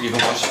see like, you can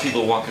watch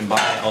people walking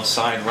by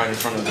outside right in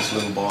front of this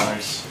little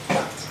bars.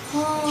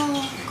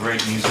 Oh.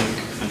 Great music. I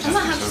Fantastic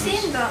might have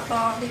service. seen that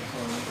bar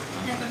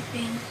before. Never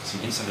been. It's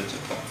an insider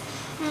tip.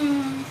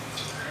 Hmm.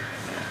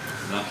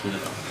 La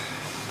Piedra.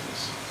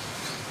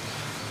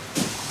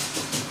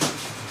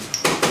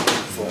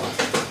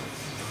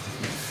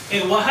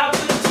 Hey, what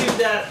happened to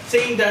that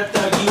thing that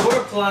you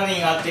were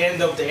planning at the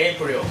end of the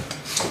April?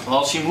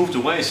 Well, she moved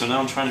away, so now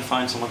I'm trying to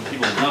find some other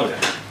people to do it.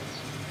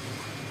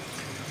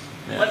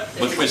 Yeah. What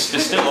But it's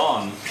still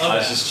on. Okay.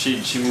 It's just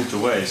she moved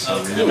away,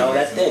 so You know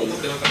that thing.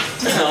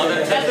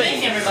 That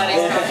thing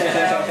everybody's talking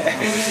about.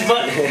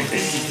 But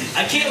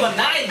Akira and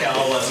I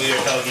know what we were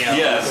talking about.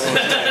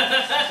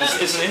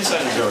 Yes. It's an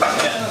insider joke.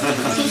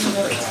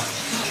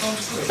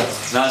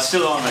 No, it's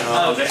still on, man.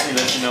 I'll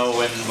definitely let you know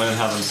when it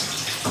happens.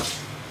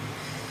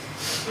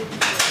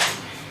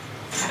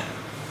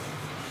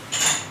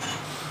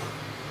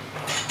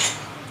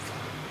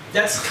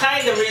 That's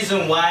kind of the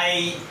reason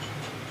why,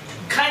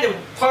 kind of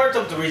part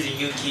of the reason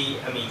Yuki,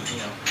 I mean, you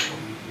know,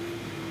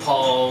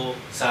 Paul,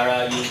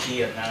 Sarah,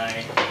 Yuki, and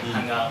I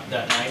hung out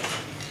that night.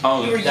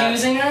 Oh, You were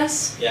using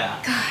us?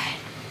 Yeah. God.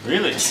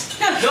 really?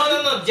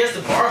 No, just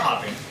the bar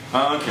hopping.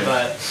 Oh, okay.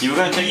 But you were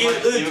gonna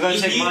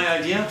take my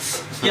idea?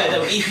 Yeah,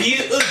 no, if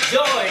you would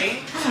join,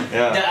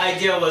 Yeah. the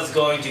idea was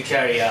going to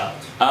carry out.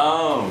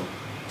 Oh,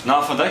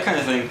 now for that kind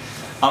of thing,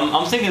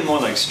 I'm thinking more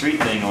like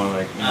street thing or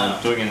like you know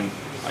doing it,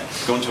 like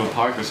going to a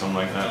park or something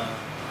like that.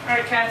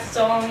 Alright, Kat, it's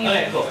all on you.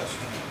 Okay, cool.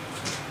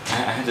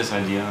 I had this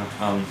idea.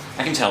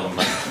 I can tell them.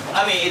 But...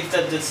 I mean,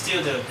 it's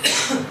still the.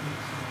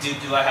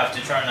 Do I have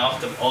to turn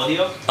off the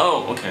audio?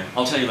 Oh, okay.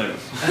 I'll tell you later.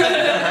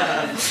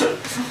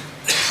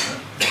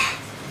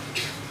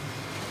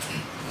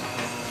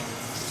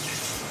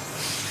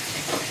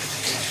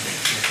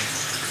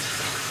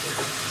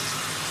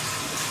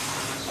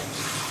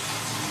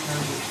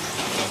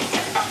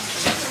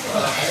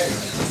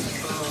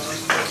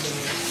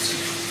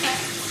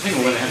 I think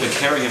we're gonna have to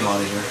carry him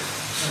out of here.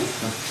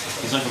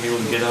 He's not gonna be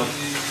able to get up.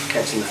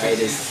 Catching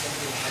itis.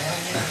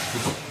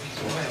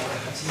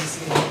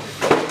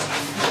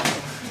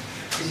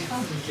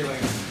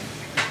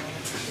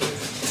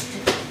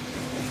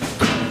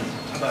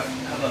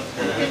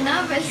 You're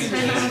nervous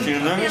when I'm Feel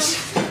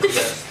nervous?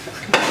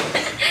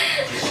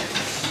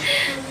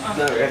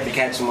 No, we have to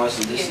catch and wash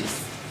the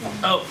dishes.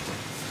 Oh.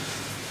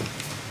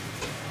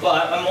 Well,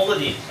 I'm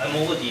already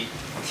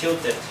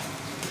tilted.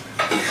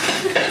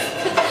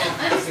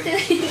 I'm still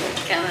in the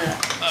camera.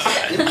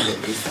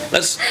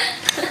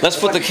 Let's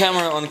put the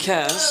camera on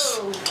Cass.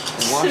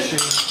 Washing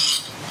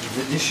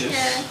the dishes.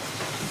 Yeah.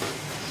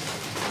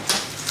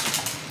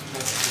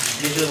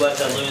 This is what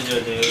the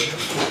loser do.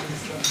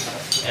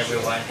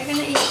 Everyone. I'm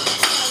gonna eat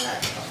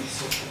salad.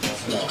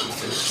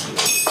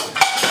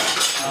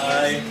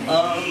 I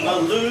am a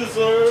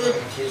loser.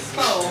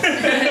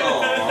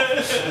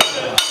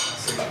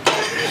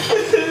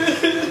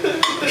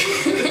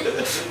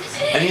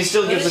 And he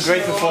still gives a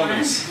great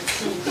performance.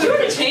 Did you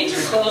want to change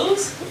your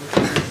clothes?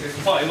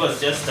 Oh, it was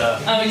just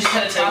Oh, you just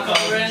had to top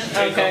over it?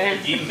 Okay.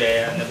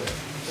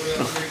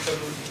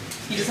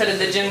 You just had a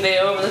djembe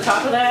over the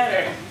top of that,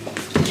 or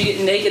did you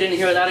get naked in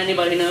here without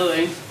anybody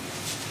knowing?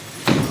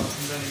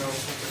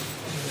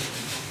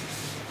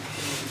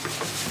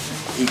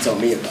 He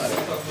told me about it.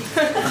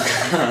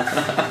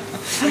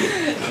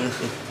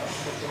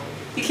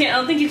 You can't. I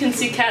don't think you can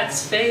see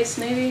Kat's face.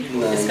 Maybe.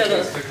 No, It's you got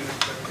can't.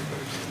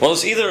 a, Well,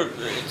 it's either.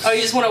 oh,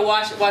 you just want to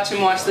watch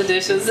him wash the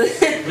dishes.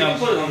 No,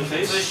 put it on the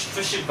face.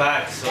 Push it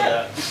back so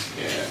that.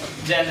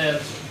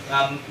 Then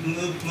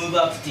move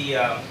up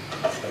the.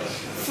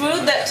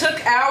 Food that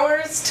took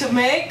hours to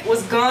make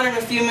was gone in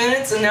a few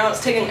minutes, and now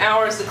it's taking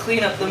hours to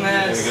clean up the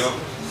mess. There we go.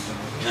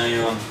 Now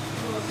you're on.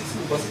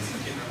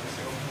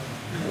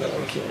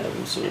 Okay,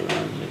 I'm sorry.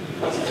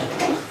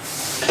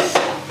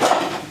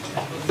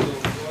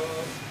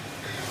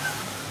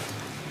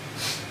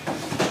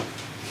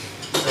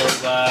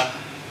 So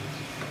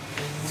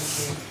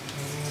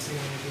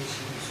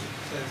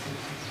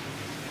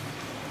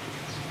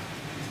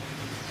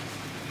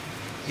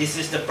this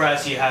is the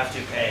price you have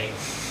to pay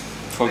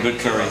For good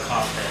curry. for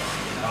content,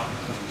 you know,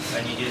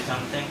 when you do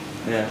something.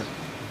 Yeah.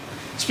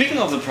 Speaking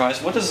of the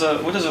price, what does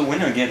a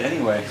winner get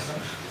anyway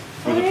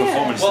for the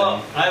performance Well,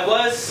 thing? I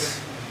was.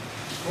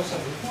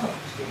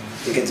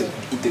 You get to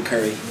eat the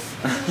curry.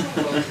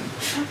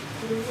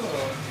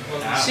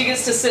 She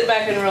gets to sit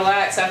back and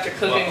relax after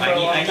cooking Well, for a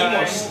long I time. need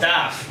more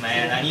stuff,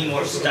 man. I need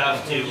more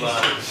stuff to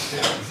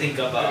think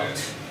about.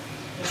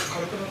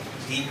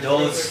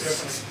 Those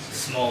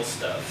small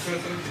stuff.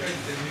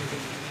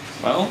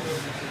 Well,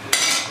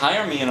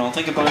 hire me and I'll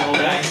think about it all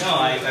I day. know.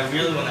 I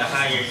really want to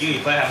hire you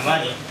if I have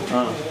money.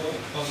 Oh.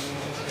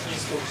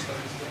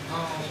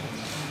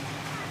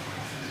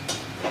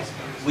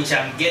 Which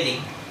I'm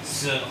getting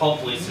soon,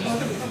 hopefully soon.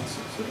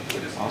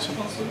 Awesome.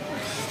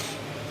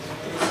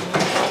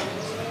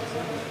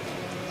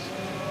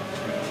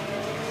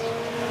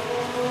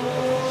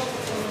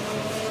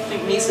 I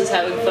think Misa's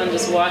having fun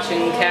just watching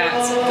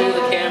cats through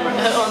the camera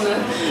on the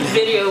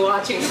video,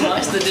 watching them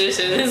wash the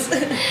dishes.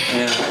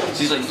 Yeah.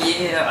 She's like,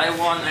 yeah, I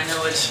won. I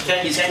know it.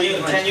 Can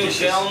you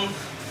film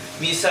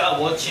Misa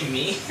watching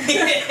me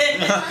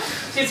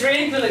She's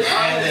reading through the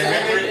comments and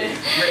everything.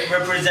 and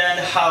represent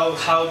how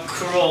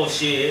cruel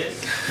she is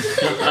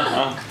to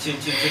put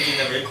in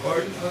the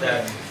record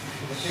that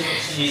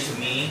she's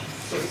mean.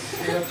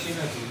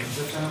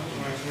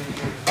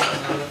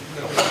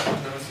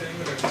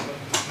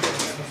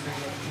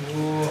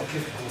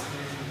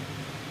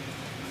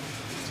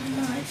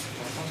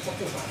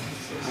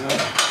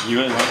 You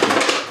really like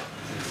it?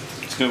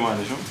 It's good wine,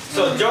 isn't it?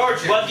 So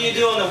George, what do you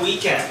do on the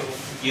weekend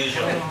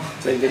usually?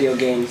 Play video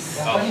games.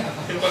 Oh.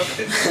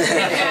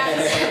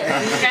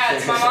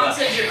 Cats. My mom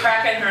said you're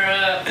cracking her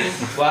up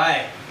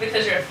Why?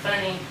 because you're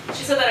funny.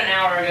 She said that an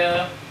hour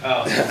ago.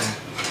 Oh.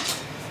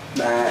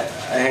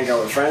 I hang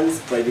out with friends,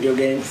 play video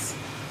games,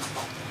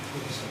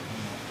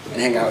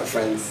 and hang out with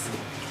friends.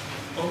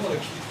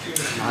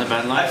 Not a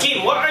bad life.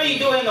 Akeem, what are you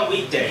doing on the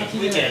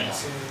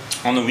weekends?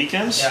 On the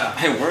weekends? Yeah.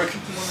 I work.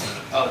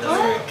 Oh, that's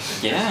right.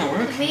 Yeah, I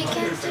work.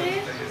 Weekends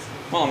too?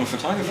 Well, I'm a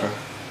photographer.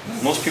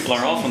 Most people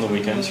are off on the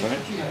weekends, right?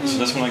 So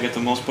that's when I get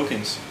the most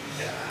bookings.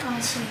 I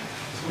see.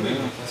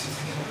 Yeah.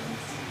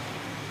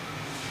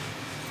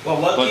 Well,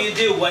 what do you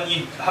do when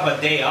you have a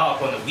day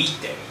off on a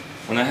weekday?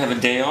 When I have a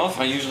day off,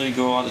 I usually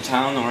go out of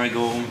town or I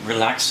go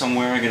relax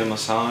somewhere, I get a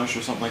massage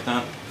or something like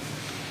that.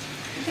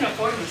 You can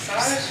afford a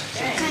massage?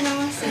 Dang. Kind of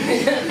awesome.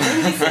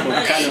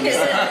 What kind of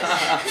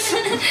massage?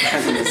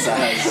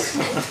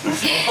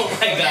 Oh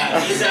my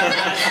God, Misa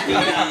asked me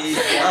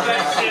that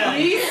question.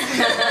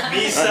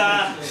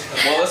 Misa.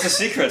 Well, that's a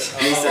secret.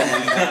 Lisa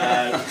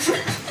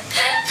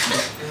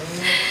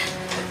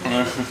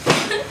and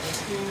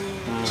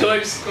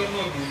George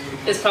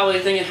is probably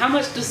thinking, how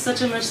much does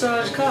such a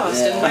massage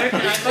cost and where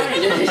can I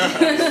find it?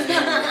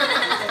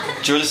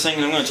 George is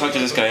saying I'm going to talk to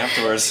this guy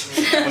afterwards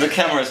when the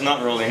camera is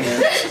not rolling.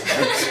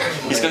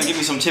 He's going to give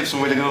me some tips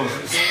on where to go.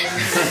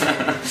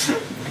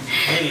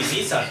 Maybe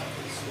Misa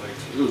knows where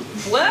to.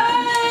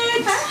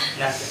 What?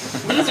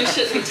 Nothing. Loser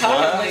shouldn't be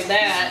talking like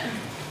that.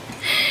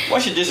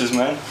 Wash your dishes,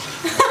 man.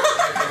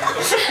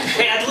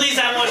 Hey, at least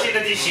I'm washing the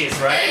dishes,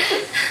 right?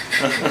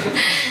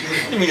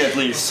 What do you mean at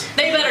least?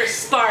 They better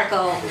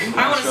sparkle.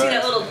 I want to see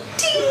that little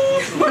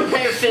ding when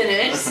they're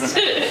finished.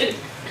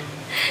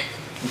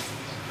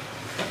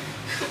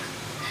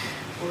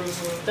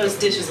 Those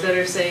dishes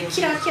better say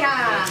kira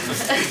kira.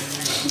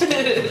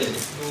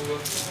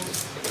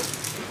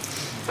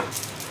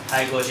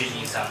 Hi, ご主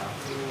人様。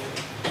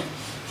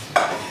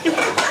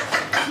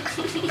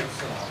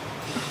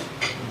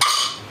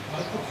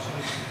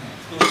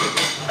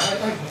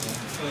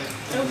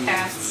No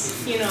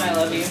cats. You know I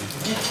love you.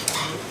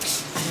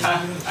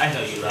 I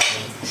know you love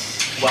me.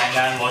 Why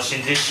not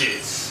washing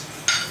dishes?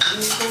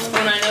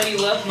 And I know you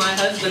love my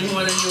husband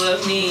more than you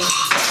love me.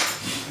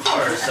 Of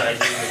course I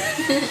do.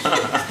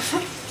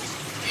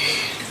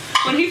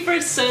 When he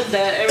first said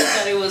that,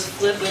 everybody was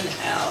flipping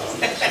out on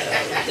the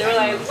show. They were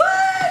like,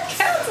 what?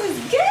 Counts as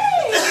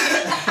gay?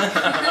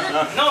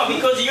 No,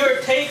 because you're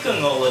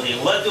taken already.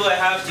 What do I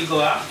have to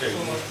go after you?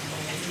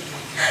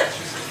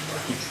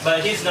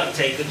 But he's not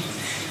taken.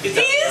 He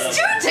is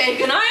too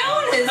taken. I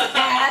own his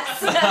ass.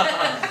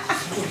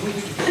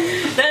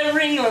 That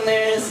ring on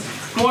there is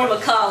more of a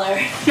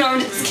collar. No, I'm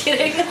just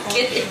kidding. I'm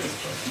kidding.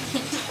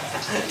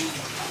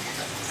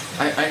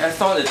 I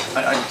thought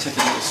I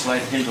detected a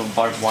slight hint of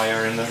barbed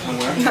wire in there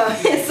somewhere. No,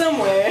 it's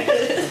somewhere.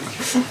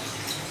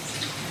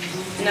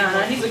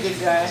 No, he's a good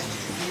guy.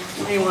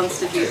 He wants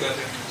to be.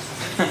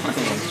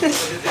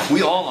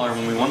 We all are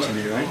when we want to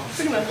be, right?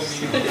 Pretty much.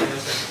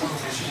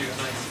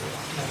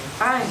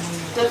 I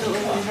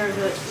definitely heard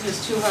that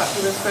it's too hot for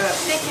this crap.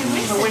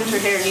 The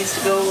winter hair needs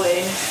to go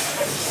away.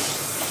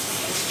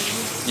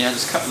 Yeah, I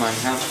just cut mine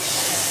in half.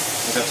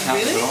 I got half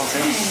of it all.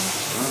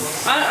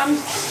 I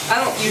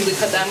don't usually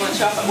cut that much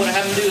off. What I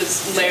have to do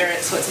is layer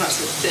it so it's not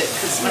so thick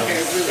because my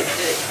hair is really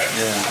thick.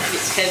 Yeah.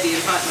 It's heavy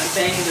and hot. My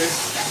bangs are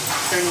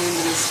turning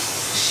into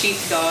this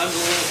sheepdog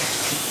look.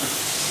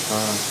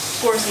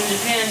 Of course, in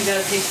Japan, you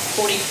gotta pay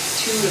 $42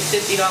 to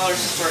 $50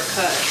 for a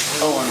cut.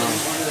 Oh, I know.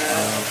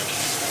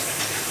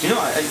 You know,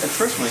 at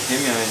first when I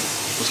came here, I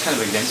was kind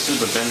of against it,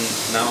 but then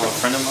now a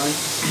friend of mine,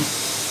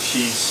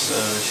 she's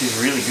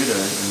really good at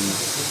it, and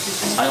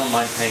I don't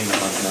mind paying that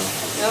much now.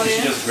 Oh, She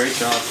yeah? does a great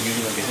job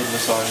using like a head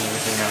massage and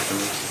everything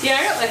afterwards.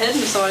 Yeah, I got my head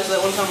massage that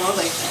one time. I was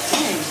like,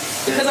 dang.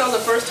 Because I was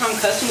a first-time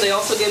customer, they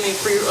also gave me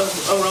free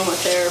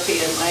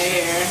aromatherapy in my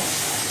hair.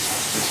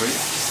 That's right.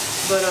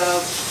 But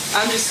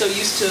I'm just so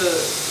used to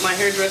my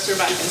hairdresser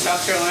back in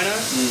South Carolina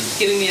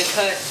giving me a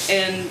cut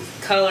and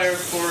color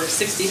for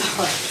 $60.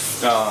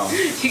 Oh.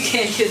 You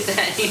can't get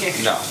that here.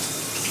 No.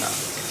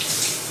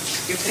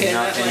 You're paying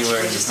Not that much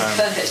anywhere for in just a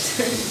Japan. cut.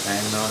 I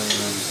am not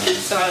even understand.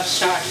 So I was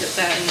shocked at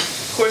that. And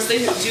of course,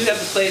 they do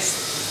have the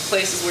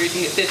places where you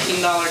can get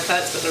 $15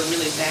 cuts, but they're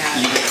really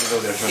bad. You gotta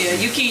go there, trust Yeah,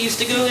 me. Yuki used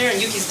to go there,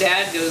 and Yuki's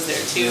dad goes there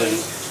too. And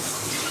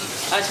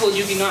I told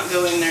Yuki not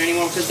go in there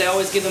anymore because they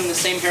always give him the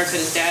same haircut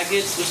his dad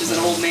gets, which is an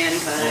old man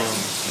cut. Yeah.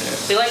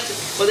 They like to,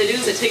 what they do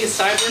is they take his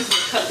sideburns and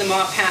they cut them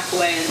off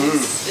halfway, and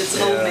it's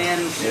an old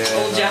man,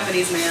 old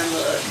Japanese man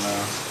look. No.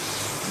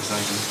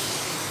 Exactly.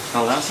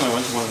 Now, last time I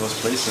went to one of those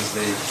places,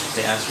 they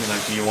asked me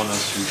like, do you want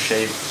us to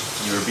shave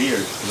your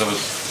beard? Because I was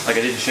like,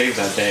 I didn't shave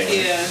that day.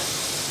 Right? Yeah.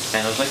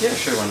 And I was like, yeah,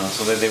 sure, why not?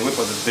 So they whip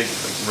out this big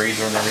like,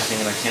 razor and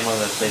everything, and I came out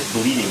of that place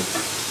bleeding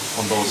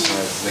on both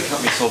sides. They cut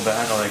me so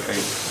bad,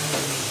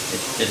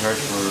 it hurt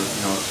for,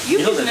 you know.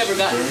 Yuki's that never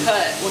gotten burn?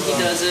 cut when he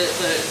does it,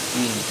 but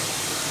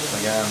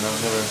Like, yeah, I'm never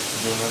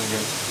doing that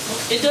again.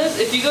 it does.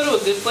 If you go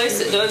to a good place,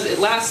 it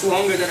lasts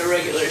longer than a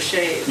regular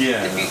shave.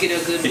 Yeah. If you get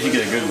a good one. If you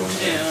get a good one.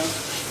 Yeah.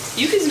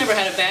 Yuki's never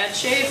had a bad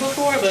shave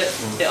before, but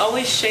they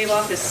always shave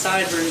off his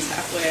sideburns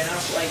halfway, and I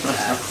don't like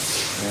that.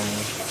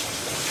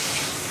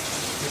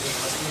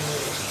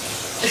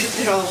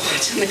 They're all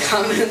watching the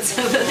comments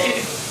over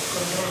there.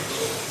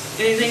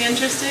 Anything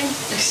interesting?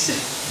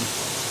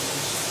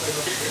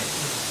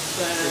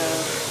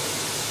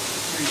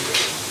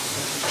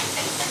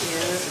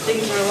 Yeah,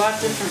 things are a lot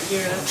different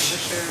here, that's for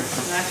sure.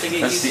 I have to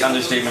get That's used the to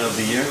understatement of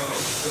the year.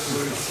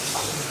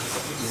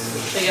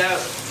 Yeah,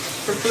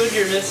 for food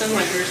you're missing,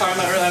 like we were talking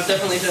about earlier, I've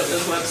definitely hit up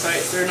those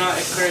websites. They're not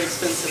very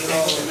expensive at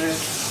all, and they're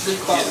good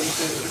quality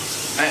food.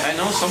 I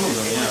know some of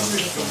them,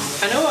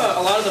 yeah. I know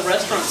a lot of the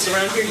restaurants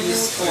around here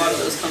use a lot of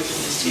those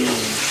companies too.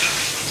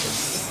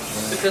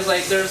 Because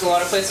like there's a lot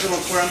of places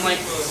where I'm like,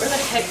 where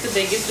the heck did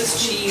they get this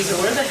cheese, or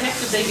where the heck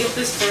did they get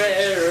this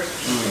bread, or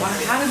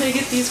how did they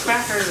get these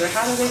crackers, or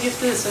how did they get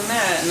this and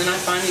that? And then I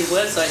find these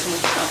websites and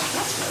I'm like, oh,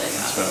 that's where they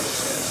got it.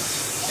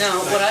 Now,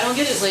 what I don't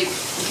get is like,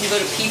 you can go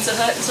to Pizza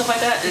Hut and stuff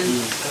like that, and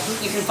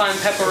you can find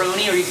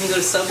pepperoni, or you can go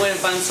to Subway and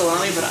find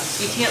salami, but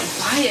you can't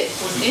buy it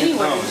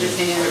anywhere in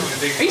Japan.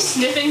 Are you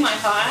sniffing my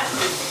pot?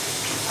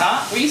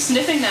 Huh? Were you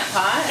sniffing that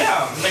pot?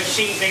 Yeah,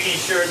 making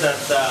sure that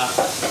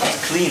It's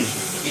clean.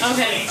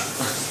 Okay.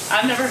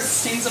 I've never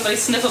seen somebody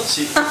sniff a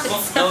pot.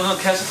 No,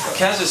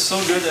 Kaz is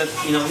so good at,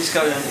 he's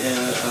got an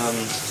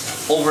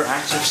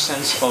overactive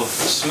sense of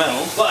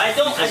smell. well, I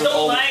don't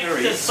all the like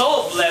curry. the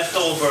salt left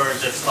over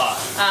the pot.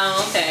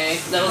 Oh, okay.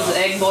 That was the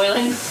egg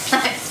boiling.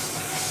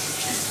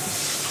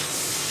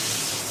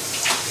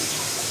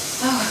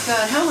 Oh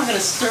God, how am I gonna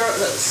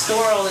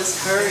store all this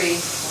curry?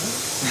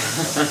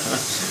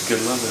 Good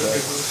luck with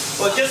that.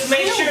 Well, just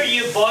make sure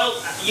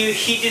you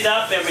heat it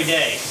up every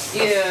day.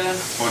 Yeah.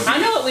 I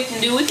know what we can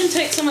do. We can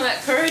take some of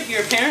that curry to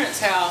your parents'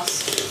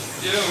 house.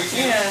 Yeah, we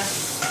can. Yeah.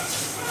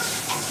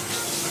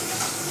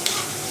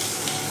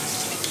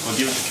 I'll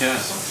give it to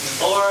Kaz.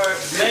 Or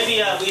maybe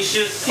we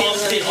should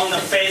post it on the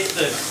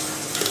Facebook.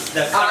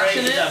 The curry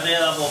Auction is it?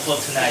 available for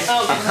tonight.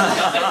 Oh.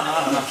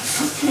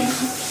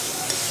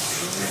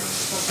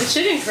 The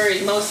chicken curry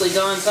is mostly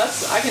gone, so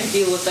I can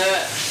deal with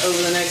that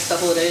over the next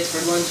couple of days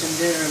for lunch and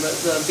dinner. But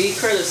the beef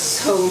curry is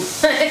so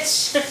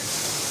much.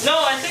 No,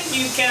 I think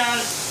you can.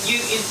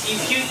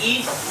 If you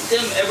eat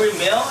them every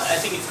meal, I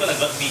think it's gonna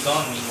be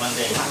gone in one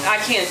day. I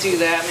can't do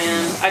that,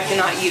 man. I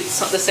cannot eat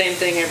the same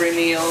thing every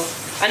meal.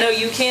 I know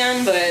you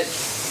can, but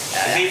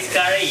Beef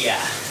curry,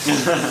 yeah.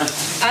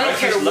 I don't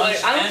care Breakfast, what.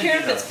 lunch, I don't and care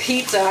if dinner. it's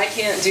pizza. I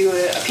can't do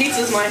it.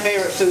 Pizza's my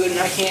favorite food, and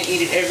I can't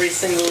eat it every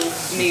single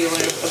meal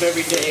of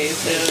every day.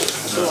 So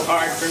it's a little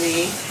hard for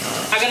me.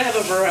 I gotta have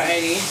a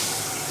variety,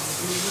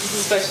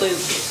 especially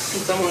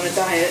since I'm on a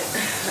diet.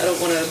 I don't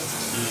want to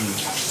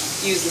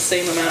use the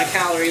same amount of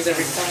calories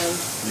every time.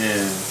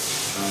 Yeah.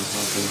 Sounds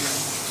not good.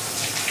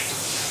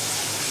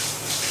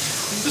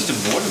 Just a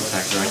boredom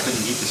factor. I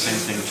couldn't eat the same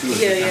thing 2 or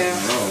 3 times in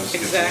a row. Just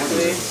get bored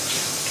of Exactly. it.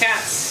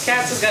 Cats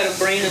has got a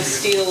brain of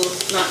steel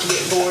not to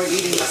get bored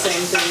eating the same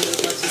thing as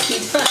much as he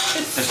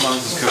does. As long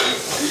as it's curry.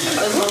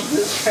 As long as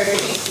it's curry.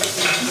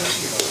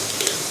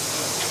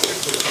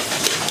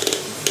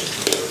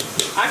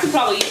 I could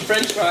probably eat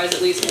French fries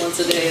at least once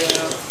a day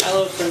though. I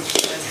love French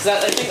fries.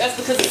 I think that's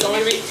because it's the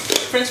only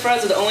French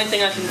fries are the only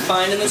thing I can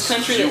find in this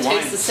country that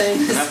tastes the same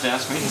You as have to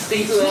ask me.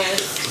 the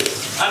US.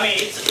 I mean,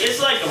 it's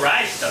like a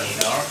rice though, you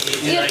know.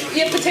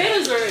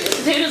 Potatoes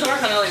are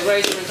kind of like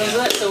rice when it comes to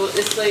that. So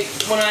it's like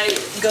when I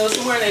go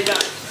somewhere and they've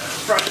got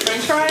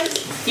French fries,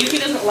 Yuki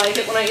doesn't like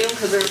it when I eat them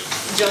because they're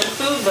junk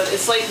food. But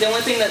it's like the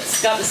only thing that's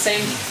got the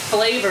same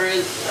flavor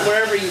is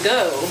wherever you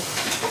go.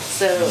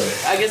 So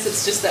I guess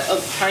it's just a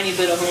tiny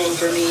bit of home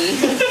for me.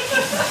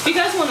 If you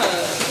guys wanna,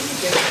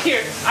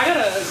 here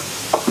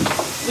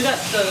we got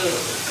the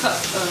cup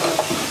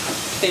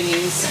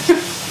thingies.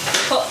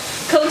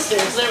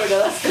 Coasters, there we go,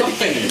 that's the Cup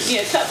name. thingies.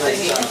 Yeah, cup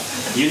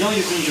thingies. You know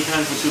you've been in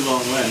Japan for too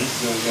long when?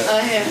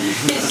 Yeah.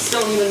 I just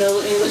don't even know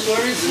English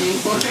words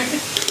anymore.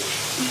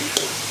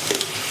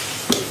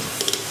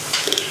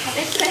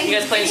 You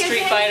guys playing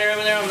Street Fighter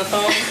over there on the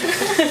phone?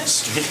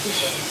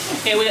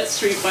 Yeah, we got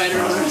Street Fighter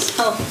on our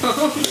cell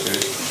phone.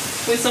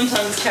 We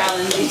sometimes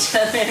challenge each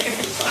other.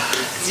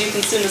 Because you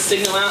can send a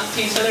signal out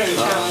to each other and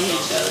challenge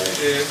each other.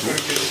 Yeah,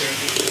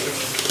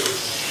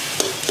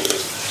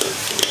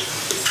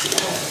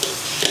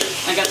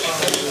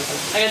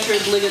 I got your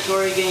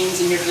obligatory games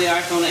in here for the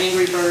iPhone,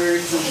 Angry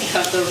Birds and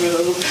Cut the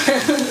Rope.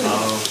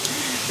 Oh.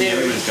 There.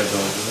 Everybody's got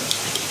those, isn't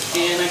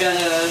it? And I got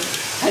a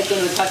Taiko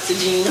no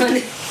Tatsujin on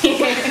here.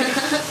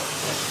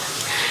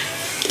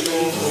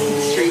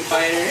 Street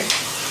Fighter.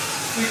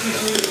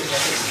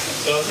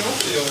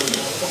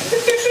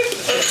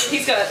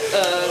 He's got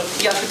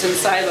Yakuten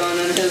Saibon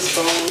on his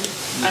phone.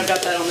 I've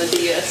got that on the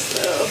DS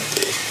though.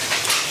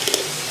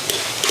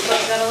 But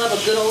I gotta love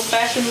a good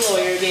old-fashioned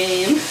lawyer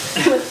game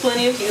with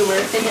plenty of humor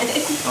in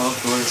it. Oh, of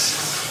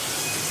course.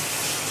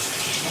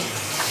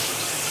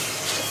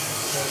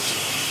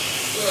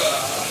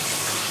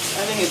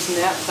 I think it's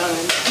nap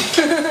time.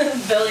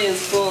 Belly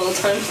is full.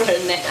 Time for a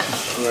nap.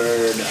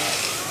 Word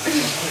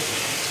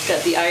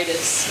Got the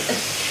itis.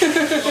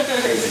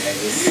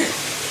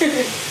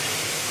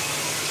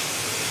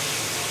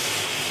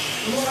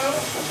 Is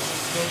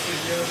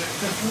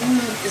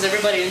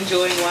everybody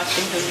enjoying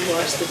watching him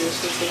wash the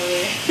dishes over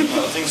there?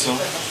 I think so.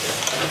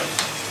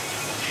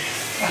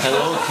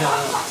 Hello,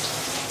 cat.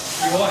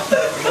 What the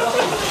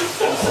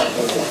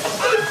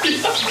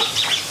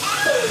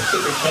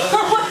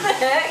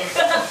heck?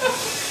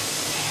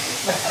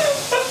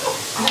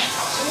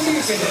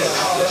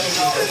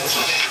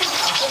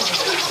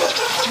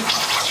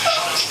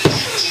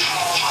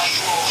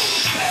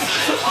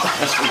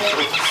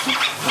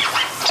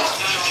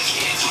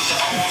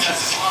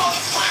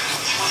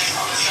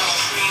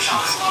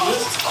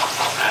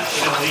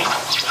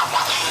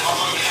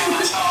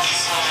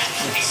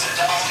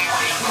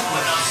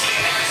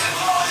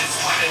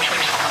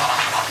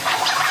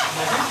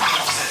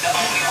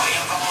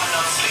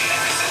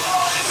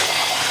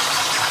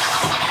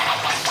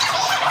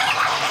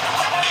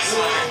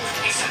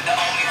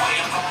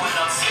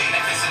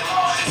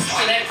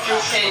 So that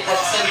fruitcake that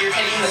said you're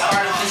taking the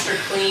part of Mr.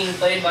 Clean,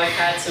 played by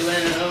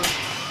Katsueno.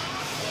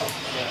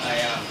 Yeah, I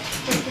am.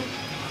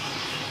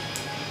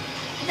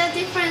 The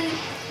different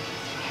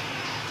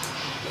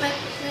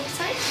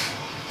website?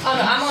 Oh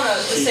no, I'm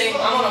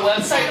on a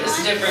website, but it's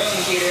a different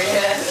computer.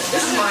 Yeah, this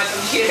is my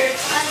computer.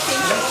 I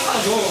think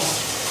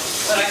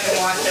But I can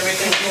watch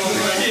everything.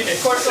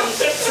 Of course,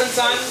 since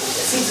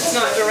it's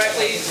not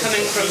directly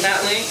coming from that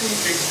link,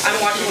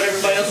 I'm watching what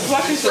everybody else is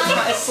watching, so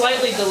it's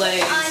slightly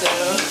delayed. So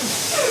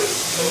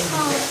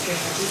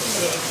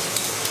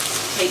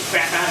take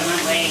crap out of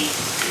my way.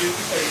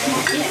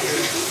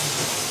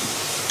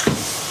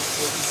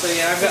 So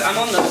yeah, I'm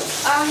on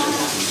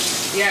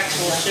the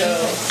actual show,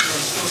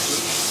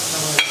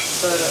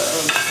 but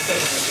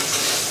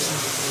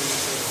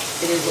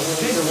it is a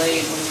little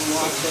delayed when you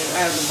watch it. I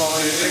have the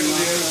volume turned off.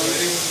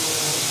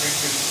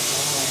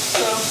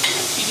 So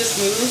you just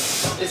move.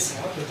 It's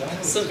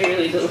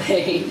severely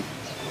delayed.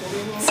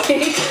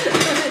 See?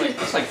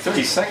 It's like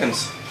 30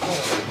 seconds.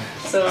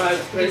 So I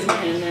raise my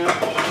hand now.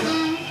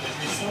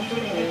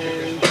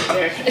 And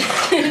there.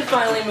 It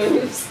finally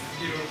moves.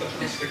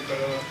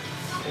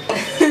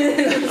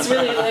 It's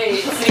really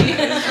late. See?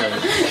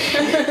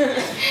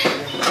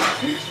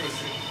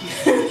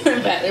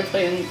 Back there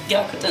playing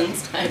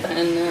Gyakuten's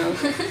Taipan now.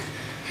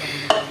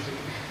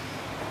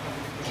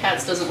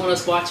 Katz doesn't want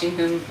us watching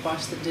him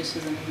wash the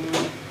dishes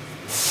anymore.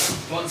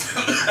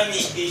 I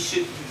mean, you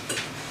should.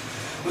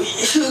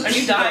 Are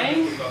you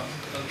dying?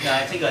 No,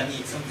 I think I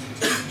need something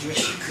to drink.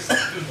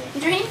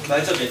 drink. But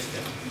it's okay, it's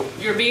okay.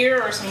 Your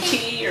beer or some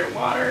tea or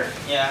water?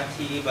 Yeah,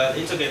 tea, but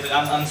it's okay.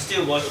 I'm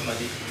still washing my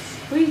dishes.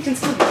 Well, you can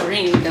still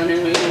drink, don't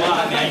you? Well,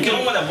 I mean, I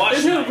don't want to wash.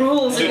 There's no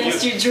rules Dude,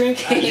 against you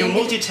drinking. You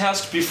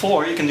multitasked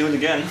before, you can do it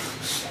again.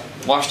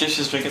 Wash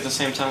dishes, drink at the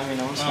same time, you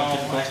know, it's not No,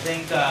 difficult. I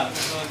think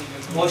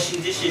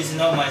washing dishes is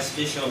not my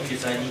specialty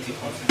because I need to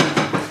concentrate.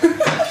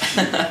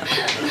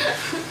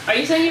 Are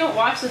you saying you don't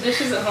wash the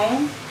dishes at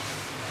home?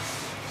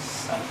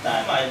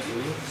 Sometimes I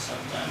do,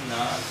 sometimes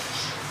not.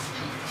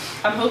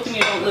 I'm hoping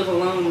you don't live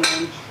alone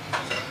then.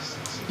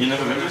 You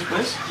never been to this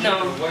place?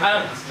 No,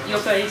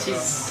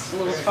 Yokkaichi's a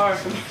little far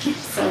from here,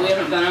 so we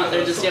haven't gone out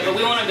there just yet. But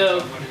we want to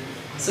go,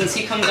 since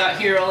he comes out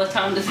here all the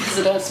time to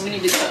visit us, we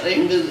need to go out there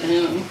and visit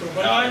him.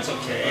 No, it's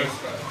okay.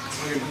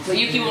 But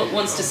Yuki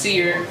wants to see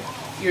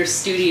your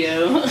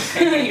studio,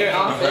 your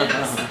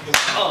office.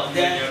 Oh,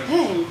 then.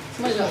 Hey,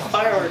 somebody's got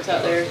fireworks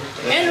out there.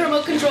 And a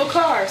remote control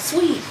car,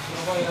 sweet.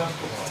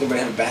 Does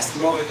anybody have a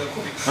basketball?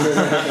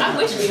 I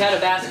wish we had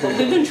a basketball.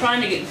 We've been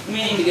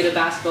meaning to get a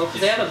basketball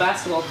because they have a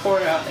basketball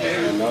court out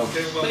there. No.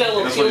 We got a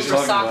little That's field what he's for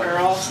talking soccer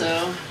about.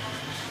 also.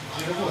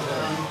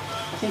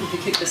 I think if you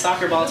kick the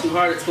soccer ball too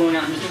hard, it's going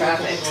out into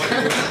traffic.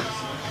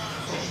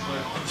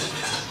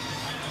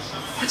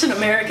 Such an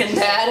American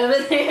dad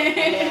over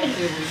there.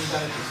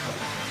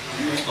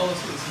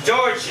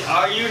 George,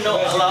 are you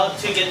not allowed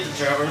to get the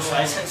driver's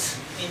license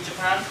in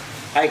Japan?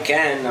 I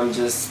can, I'm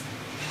just...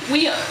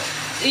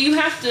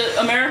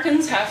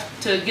 Americans have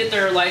to get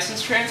their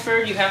license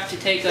transferred. You have to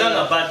take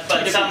But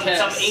two different some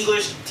tests.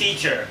 English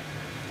teacher,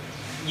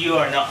 you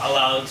are not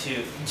allowed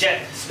to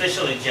jet,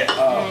 especially jet.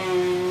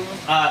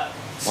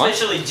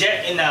 Especially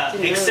jet in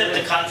except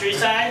the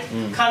countryside.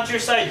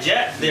 Countryside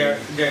jet, they're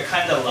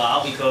kind of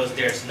loud because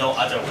there's no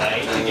other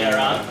way to get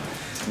around.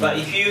 But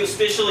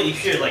especially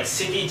if you're like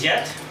city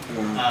jet,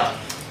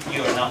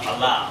 you are not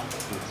allowed.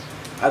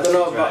 I don't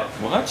know about...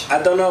 What?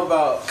 I don't know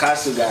about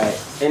Kasugai.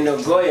 In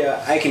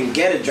Nagoya, I can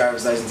get a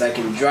driver's license, I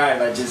can drive,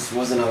 I just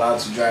wasn't allowed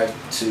to drive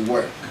to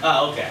work.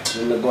 Oh, okay.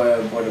 The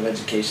Nagoya Board of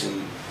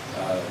Education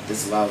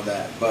disallowed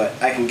that, but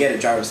I can get a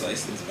driver's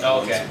license. If I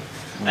want Okay.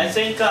 to. I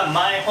think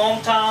my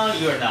hometown,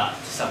 you're not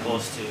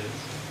supposed to.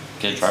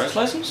 Get a driver's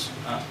license?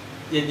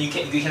 You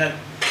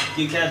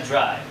cannot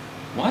drive.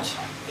 What?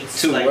 It's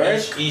To like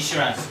work?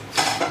 Insurance.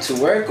 To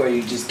work, or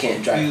you just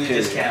can't drive? You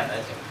just period? can't. I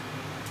think.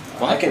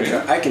 I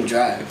can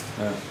drive.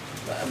 Yeah.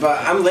 But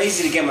I'm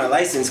lazy to get my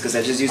license because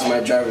I just use my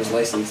driver's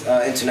license,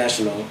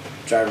 international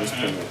driver's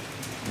permit.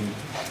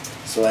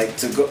 So like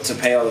to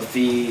pay all the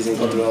fees and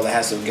go through all the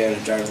hassle of getting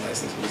a driver's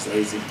license was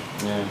lazy.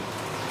 Yeah.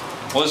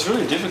 Well, it's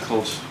really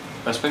difficult,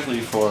 especially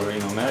for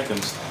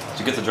Americans,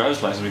 to get the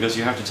driver's license because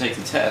you have to take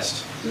the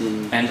test.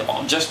 And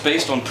just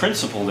based on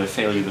principle, they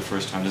fail you the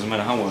first time. Doesn't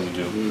matter how well you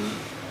do.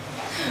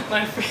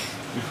 My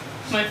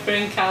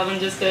friend Calvin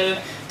just goes,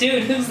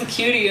 dude, who's the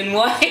cutie in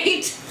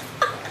white?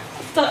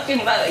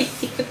 Talking about you.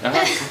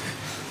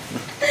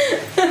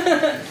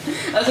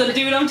 I said,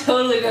 dude, I'm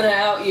totally gonna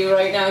out you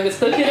right now. Just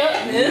hook it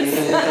up, miss.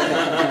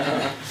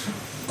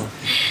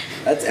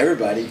 That's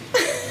everybody.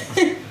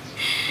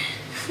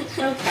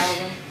 Oh,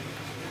 Calvin.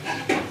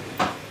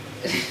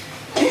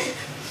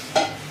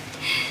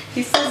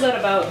 He says that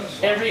about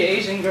every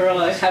Asian girl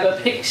I have a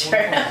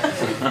picture.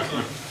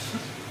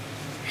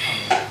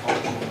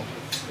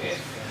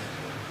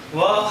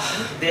 Well,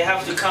 they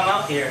have to come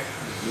out here.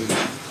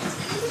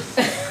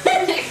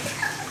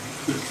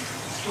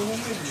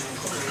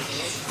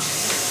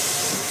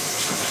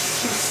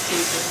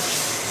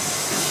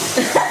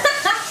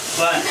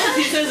 What?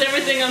 He says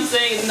everything I'm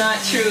saying is not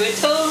true. It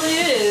totally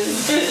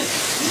is.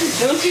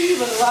 Don't you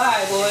even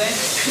lie, boy.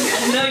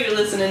 I know you're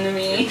listening to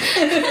me.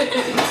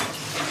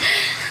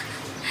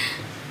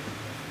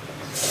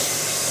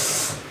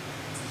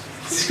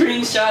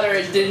 Screenshot or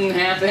it didn't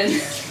happen.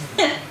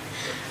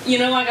 You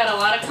know, I got a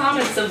lot of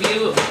comments of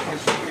you.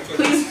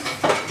 Please,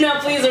 no,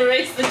 please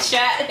erase the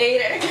chat,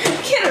 hater.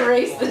 Can't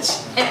erase the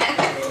chat.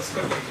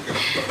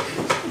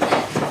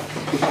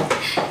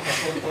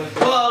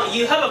 Well,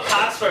 you have a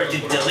password to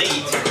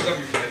delete.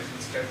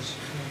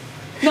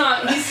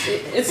 No,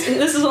 this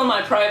is on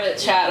my private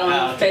chat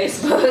on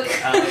Facebook.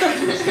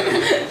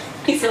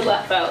 He said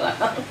laugh out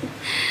loud.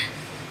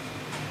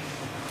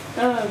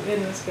 Oh,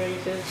 goodness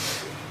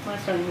gracious. My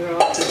friend grew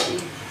up to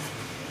be.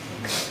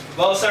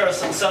 Well, sir,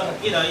 some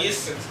you know,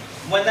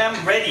 when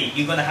I'm ready,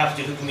 you're gonna have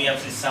to hook me up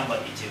with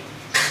somebody too.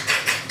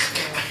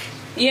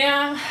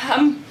 Yeah,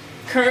 I'm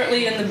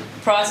currently in the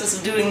process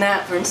of doing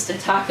that for Instant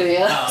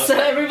Takuya. Oh, okay. So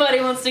everybody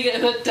wants to get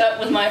hooked up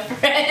with my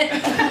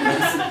friend.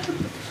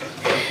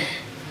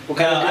 What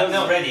kind of girls? I'm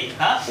not ready,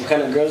 huh? What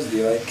kind of girls do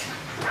you like?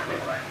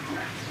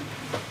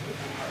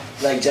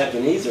 Like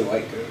Japanese or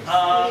white girls?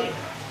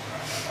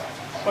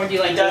 Or do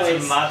you like It doesn't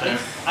boys? matter.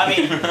 I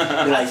mean,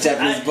 You like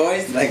Japanese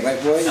boys? You like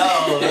white boys?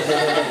 oh,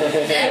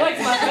 I like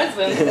my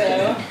husband,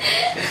 so.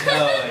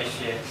 oh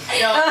shit.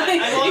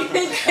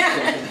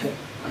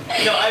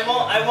 No,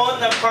 I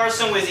want a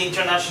person with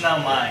international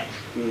mind.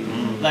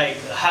 Like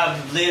have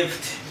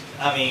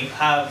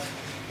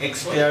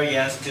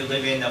experience to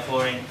live in a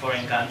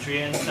foreign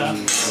country and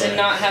stuff. And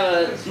not have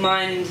a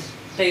mind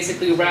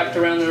basically wrapped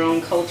around their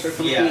own culture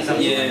completely. Yeah,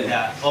 something like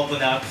that.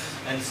 Open up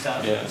and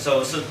stuff. Yeah.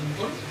 So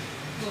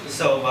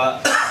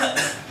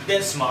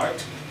then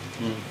smart.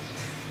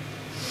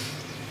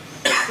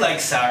 Like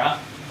Sarah.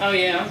 Oh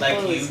yeah, I'm Like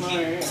totally Yuki.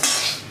 smart.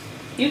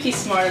 Yuki's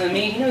smarter than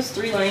me. He knows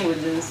 3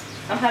 languages.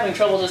 I'm having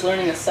trouble just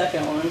learning a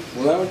second one.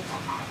 Well,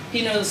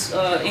 He knows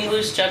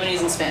English,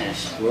 Japanese, and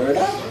Spanish. word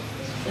up.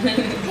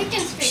 He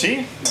can speak.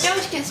 See?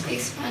 George can speak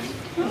Spanish.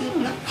 No.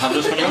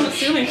 Hablas I'm español?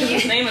 assuming because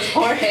his name is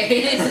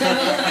Jorge.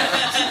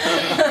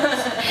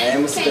 I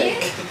am a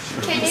stick.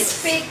 Can you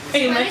speak Are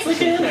you Spanish?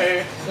 Mexican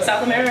or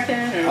South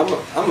American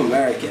or? I'm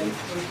American.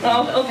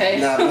 Oh, okay.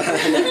 No,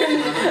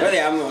 really,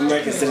 I'm an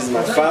American citizen.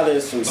 My father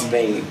is from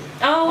Spain,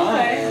 Oh,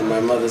 okay. and my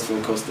mother's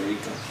from Costa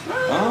Rica.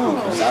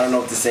 Oh. So I don't know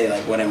what to say.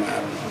 Like, what am I? I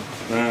don't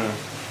know.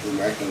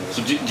 American.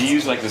 So do you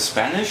use like the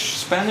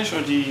Spanish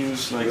or do you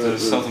use like the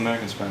South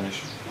American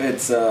Spanish?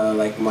 It's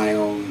like my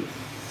own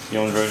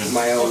Your own version?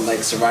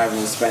 like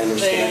survival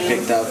Spanish that I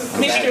picked up.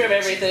 Mixture of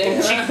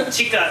everything.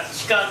 Chica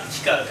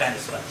kind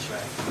of Spanish,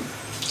 right?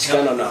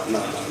 Chicano, no,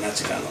 not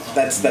Chicano.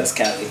 That's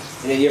Cali.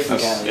 Yeah, you're from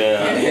Cali.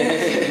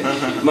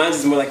 Yeah. Mine's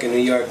is more like a New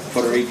York,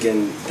 Puerto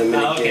Rican,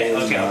 Dominican. Okay.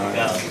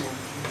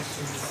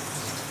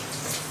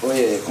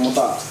 Oye, ¿cómo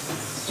está?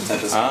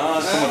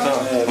 Ah,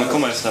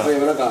 ¿cómo está? Oye,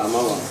 ven acá,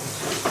 mamá.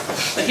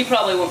 But he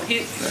probably won't.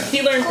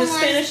 He learned his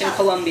Spanish in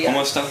Colombia.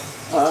 ¿Cómo está?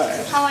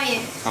 Alright. How are you?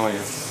 How are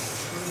you?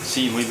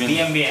 Sí, muy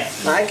bien. Bien.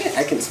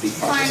 I can speak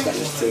proper Fine.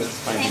 Spanish too.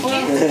 Thank you.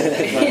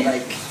 But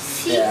like,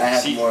 yeah, I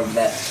have Sí. more of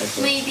that. type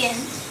of- Muy bien.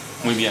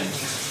 Muy bien.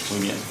 Muy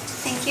bien.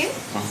 Thank you.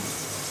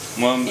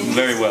 Well,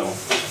 very well.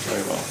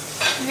 Very well.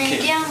 Me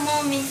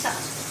llamo Misa.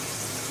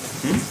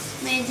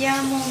 Me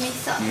llamo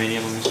Misa. Me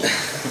llamo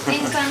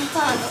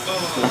Encantado.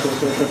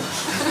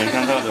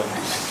 Encantado.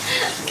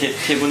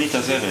 Qué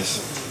bonitas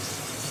eres.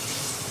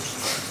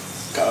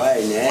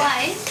 Kawaii, ne?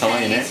 Why? Kawaii,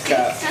 Can you ne? speak?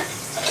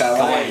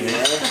 Kawaii, ne?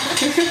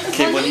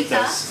 Qué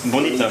bonitas.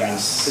 Bonita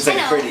means It's like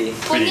Hello. pretty.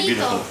 pretty,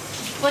 beautiful.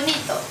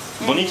 Bonito.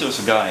 Bonito is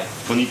a guy.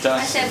 Bonitas.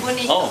 I said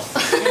bonito. Oh,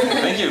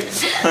 thank you.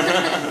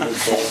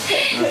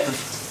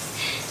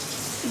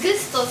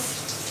 Gustos.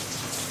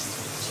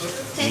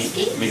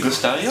 Teski? Me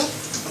gustaría?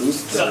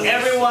 So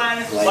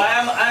everyone,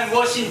 while I'm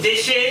washing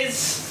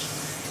dishes,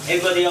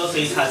 everybody else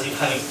is having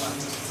fun.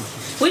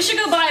 We should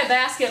go buy a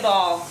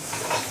basketball.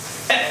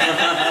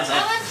 I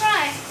want to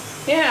try.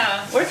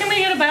 Yeah. Where can we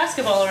get a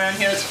basketball around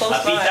here that's close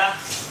by?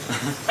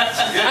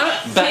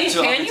 Papita, Back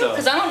to Can you? Apito.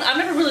 Because I've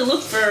never really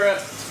looked for.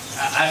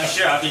 I'm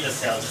sure Papita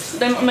sells it.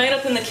 Them made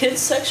up in the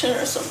kids section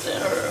or something,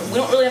 or we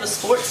don't really have a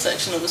sports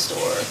section of the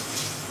store.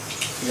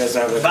 You guys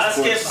have like I'm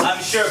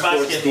sure sports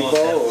basketball.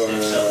 people,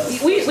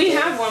 or We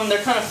have one.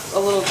 They're kind of a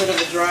little bit of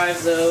a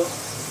drive though.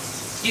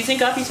 Do you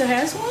think Apita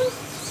has one?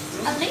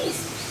 At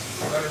least.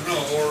 I don't know,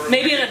 or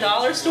Maybe in a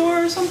dollar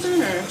store or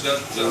something, or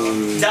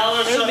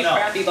Dollar There's store, big no.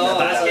 crappy balls,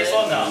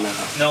 Basketball, no.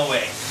 No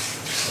way.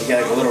 you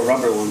got like a little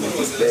rubber one what that's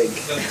was big.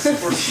 the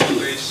sports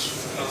village?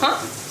 huh?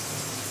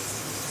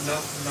 No,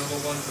 number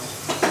one.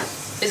 No.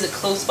 Is it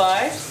close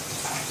by?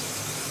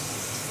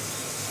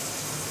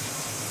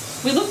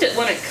 We looked at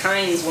one at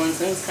Kynes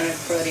once, and it was kind of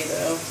cruddy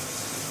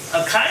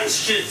though. Kind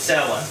should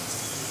sell one.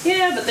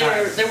 Yeah, but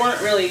they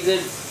weren't really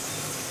good.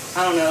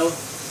 I don't know.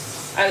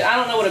 I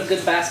don't know what a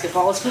good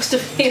basketball is supposed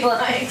to be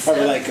like. So.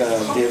 Probably like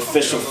the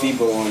official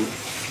FIBA one.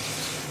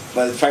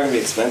 But it's probably gonna be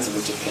expensive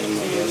in Japan,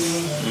 I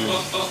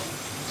guess.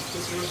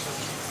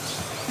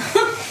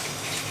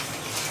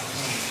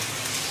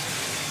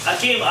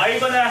 Akim, are you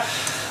gonna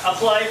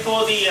apply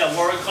for the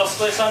World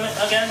Cosplay Summit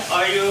again?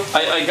 Are you?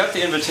 I got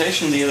the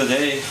invitation the other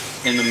day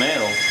in the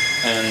mail,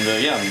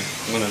 and yeah,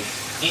 I'm gonna.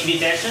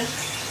 Invitation?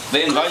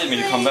 They invited me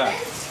to come back.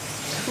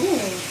 Cool.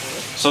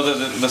 So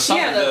the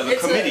summit, Yeah, the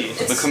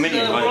committee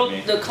invited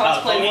me. The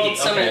cosplay committee, world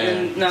summit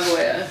okay. in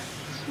Nagoya.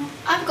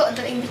 I've got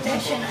the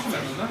invitation, I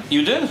think.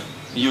 You did?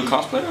 You a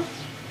cosplayer?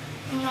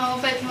 No,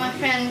 but my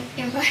friend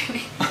invited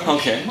me.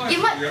 Okay.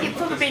 You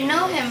probably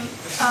know him.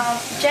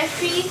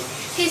 Jeffrey,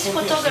 he's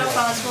photographer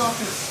as well.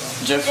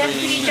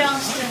 Jeffrey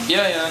Johnston.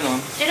 Yeah, I know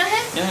him. Do you know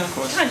him? Yeah, of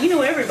course. God, you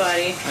know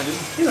everybody. I do.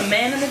 You're a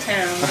man in the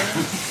town.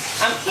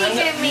 He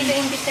gave me the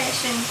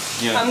invitation.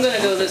 Yeah. I'm gonna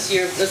go this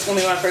year. That's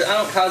gonna be my first. I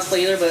don't cosplay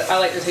either, but I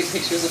like to take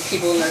pictures of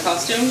people in their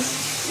costumes.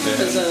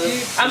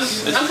 Because I'm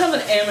kind of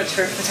an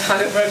amateur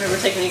photographer. I've never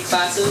taken any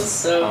classes,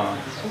 so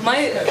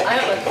I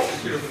have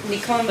a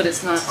Nikon, but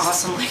it's not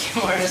awesome like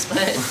yours.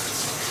 But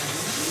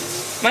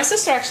my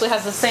sister actually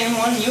has the same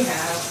one you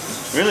have.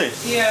 Really?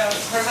 Yeah,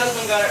 her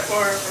husband got it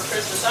for her for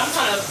Christmas. I'm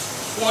kind of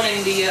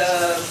wanting the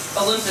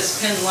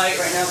Olympus Pen Light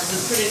right now because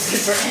it's pretty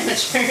good for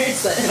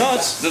amateurs. No,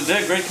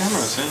 they're great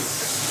cameras. Yeah.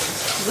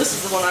 This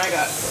is the one I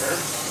got for her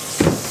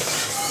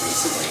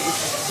recently.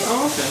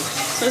 Oh, okay.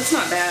 So it's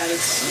not bad.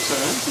 It's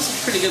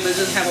pretty good, but it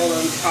doesn't have all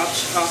the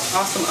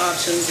awesome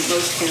options that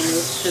most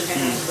cameras should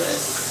have. But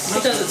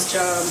it does its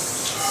job.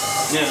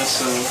 Yeah,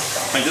 that's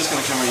like this kind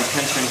of camera. You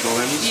can't change the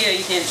lens. Yeah,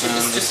 you can't change.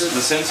 And It's just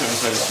the sensor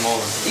inside is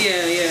smaller.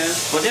 yeah.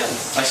 But yeah,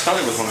 I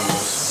started with one of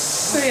those.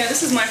 So yeah,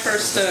 this is my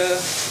first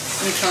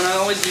Nikon. I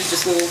always use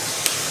just little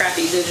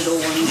crappy digital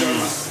ones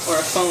or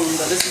a phone,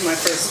 but this is my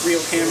first real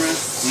camera.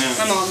 Yeah.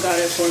 My mom got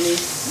it for me.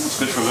 It's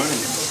good for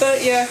learning.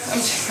 But yeah, I'm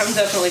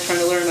definitely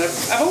trying to learn.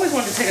 I've always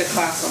wanted to take a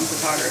class on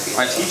photography.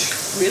 I teach.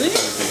 Really?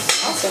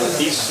 Awesome.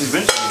 He's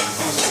been to me.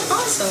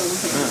 Awesome.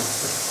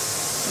 Yeah.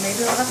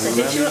 Maybe I'll have to Well,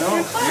 hit let you me up for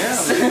a know.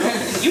 class. Yeah, let me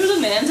know. You're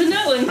the man to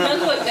know in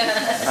Nagoya.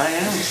 I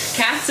am.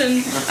 Katz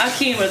and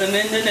Akim are the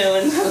men to know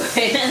in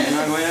Nagoya. In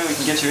Nagoya, we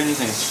can get you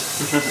anything.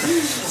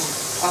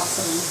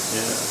 Awesome.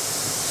 Yeah.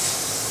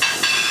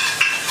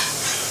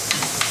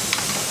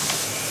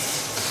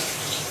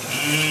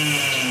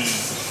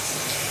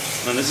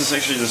 And this is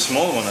actually the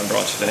small one I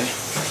brought today.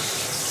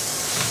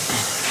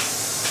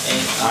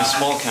 My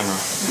small camera.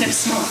 They're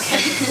small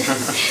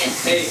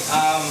cameras. Hey,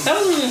 That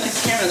was a really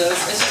nice camera though.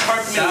 It's just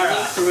hard for me to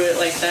look through it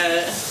like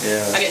that.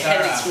 Yeah. I get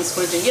headaches from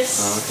squinting.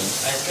 Yes. Oh, okay.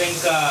 I think,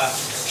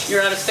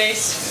 You're out of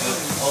space?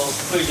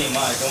 pretty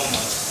much,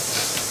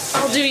 almost.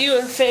 I'll do you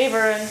a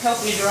favor and help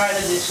you dry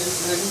the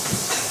dishes then.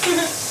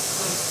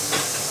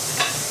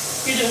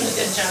 You're doing a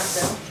good job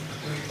though.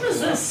 What is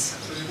this?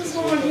 What's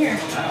going on here?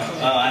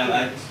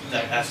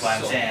 That's why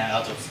I'm saying I'm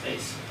out of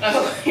space.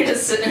 Oh, you're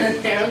just sitting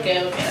in there. Okay,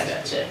 I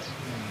gotcha.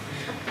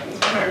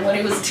 I wondered what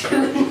he was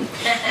doing.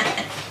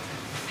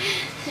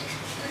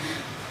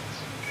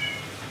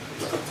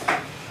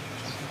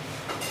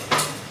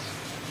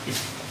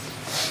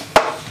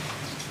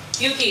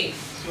 Yuki,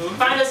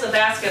 find us a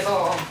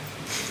basketball.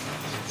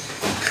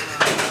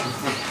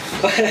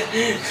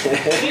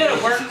 We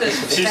gotta work this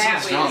She's so fat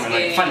strong and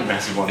like game. fighting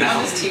basketball now.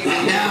 I'm just teasing.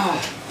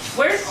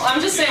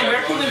 I'm just saying,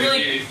 where can we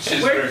really?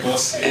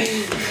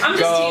 I'm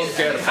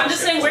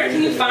just saying, where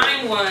can you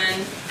find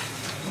one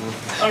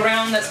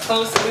around that's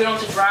close that we don't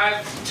have to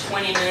drive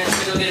 20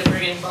 minutes to go get a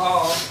friggin'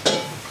 ball?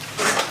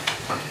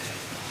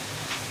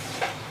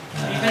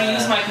 Are you gonna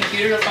use my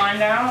computer to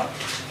find out,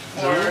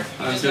 or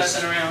you just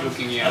messing around?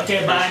 Looking at.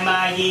 Okay, bye,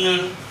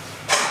 Maggie.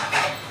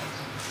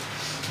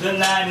 Good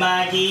night,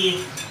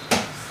 Maggie.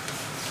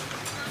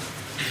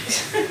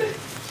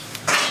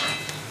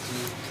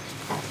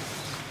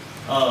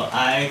 Oh,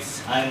 I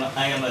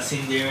am a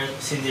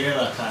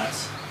Cinderella cat.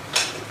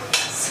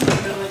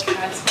 Cinderella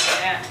cat's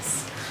my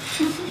ass.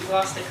 You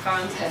lost the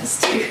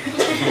contest too.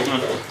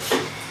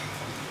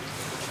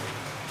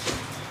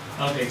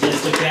 Okay,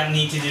 just the cat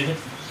need to do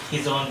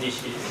his own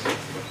dishes.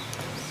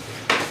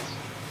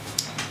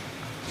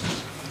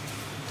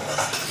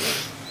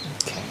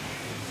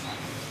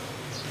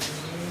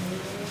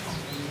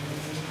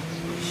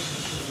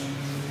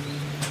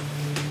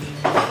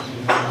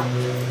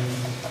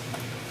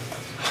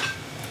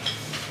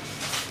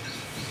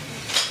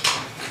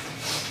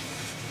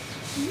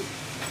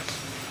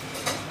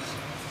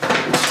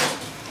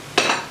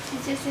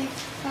 see.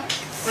 Fuck.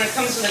 When it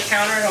comes to the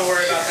counter, don't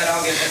worry about that.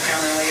 I'll get the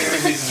counter later.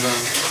 This is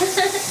wrong.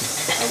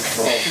 I'm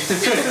full.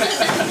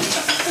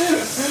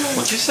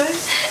 What'd you say?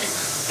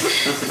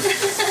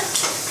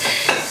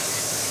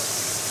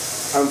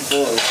 I'm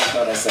full. I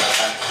thought I said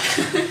that.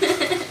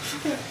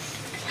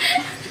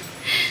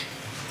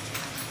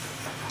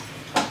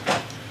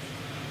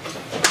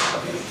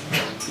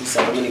 You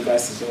said how many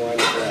glasses you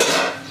want for that?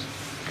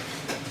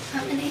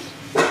 How many?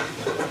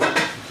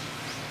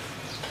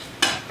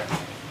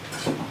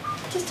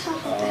 Just half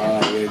of them.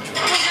 Oh, you're drunk. Oh,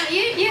 no,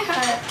 you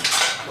had it.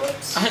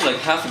 Whoops. I had like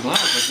half a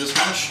glass, like this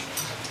much.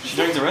 She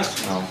drank the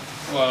rest? No.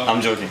 Wow.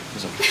 I'm joking.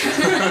 It's okay.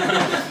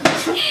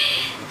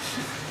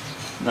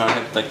 No, I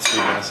had like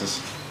 3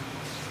 glasses.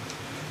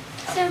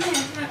 Same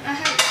here. I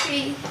had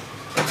 3.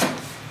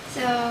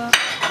 So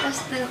that's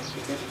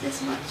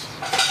this much.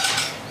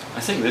 I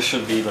think this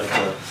should be like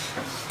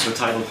the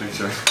title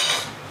picture.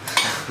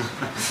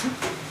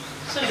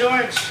 So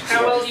George,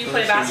 how well do you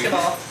play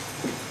basketball?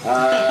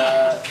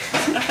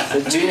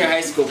 The junior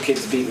high school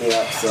kids beat me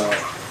up, so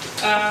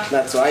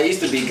not so. I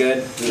used to be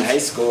good in high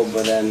school,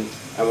 but then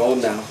I'm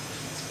old now.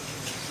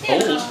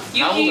 Old? How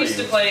Yuki old are used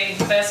to you? play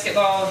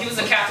basketball. He was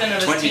the captain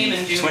of his team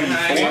in junior 24?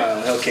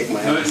 high. He'll kick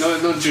my No, ass.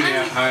 no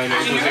junior high. No,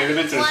 it was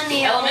elementary. 1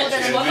 year older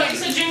Elementary. than Well, I thought me.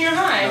 you said junior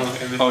high. No,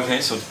 elementary. Okay,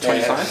 so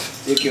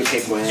 25? Yuki will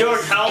kick my ass.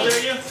 George, how old are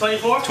you?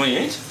 24?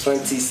 28?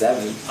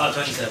 27. Oh,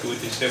 27.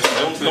 It's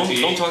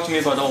definitely Don't talk to me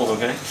about old,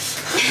 okay?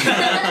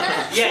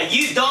 Yeah,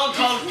 you don't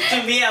talk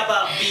to me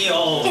about being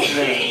old.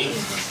 Okay?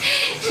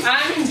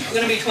 I'm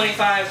gonna be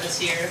 25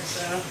 this year,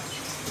 so.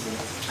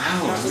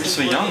 Wow, you're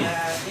so young.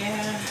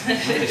 Yeah.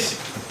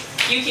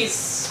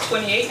 Yuki's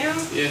 28 now.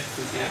 Yeah.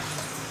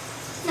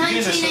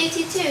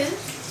 1982.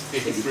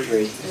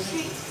 83.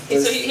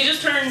 So he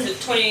just turned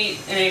 28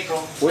 in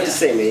April. We're the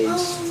same age.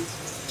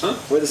 Oh.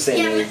 We're the same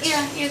Yeah, age. but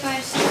yeah, you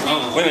guys.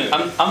 Oh. Wait a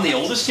minute, I'm the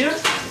oldest here?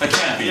 That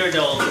can't be. You're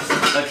the oldest.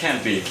 That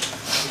can't be.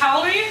 How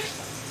old are you?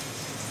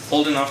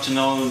 Old enough to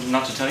know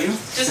not to tell you?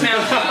 Just mouth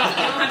it. You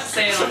don't have to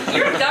say it on.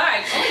 You're a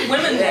guy. Only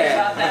women worry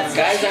about that.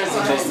 Guys aren't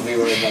supposed to be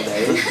worried about that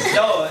age.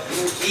 No,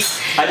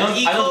 I don't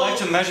like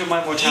to measure my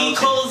mortality.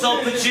 equals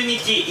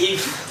opportunity.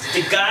 If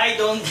the guy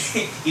don't,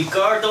 if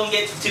girl don't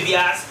get to be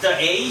asked the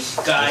age,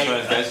 guy, That's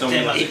right, guys don't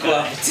them get as a Equal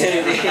guy.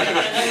 opportunity.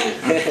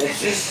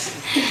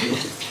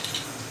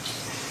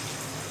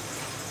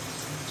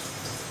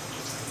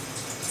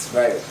 That's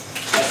right.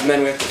 As men,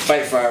 we have to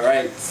fight for our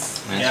rights.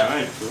 That's Yeah.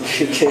 right.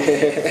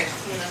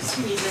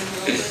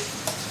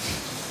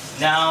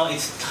 Now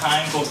it's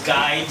time for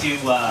guy to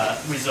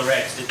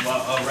resurrect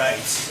our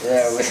rights.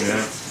 Yeah,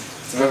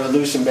 it's a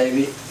revolution,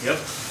 baby. Yep.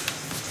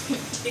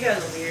 You guys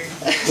are weird.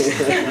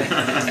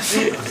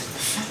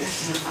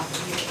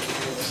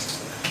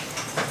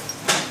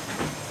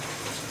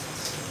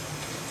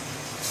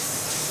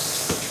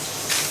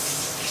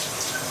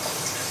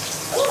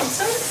 Oh, I'm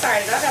so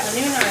excited. I got a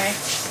new knife.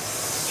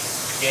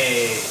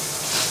 Yay.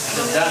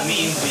 And that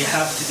means we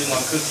have to do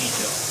more cooking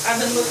too. I've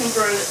been looking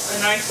for a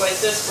knife like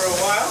this for a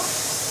while.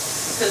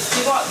 Because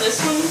we bought this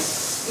one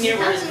near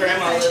where his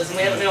grandma lives, and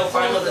we haven't been able to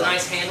find one with a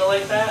nice handle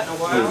like that in a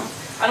while.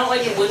 I don't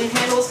like the wooden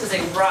handles because they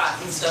rot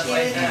and stuff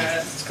like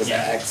that. It's because I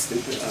act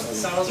stupid.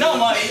 So I was No,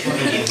 really- Mike,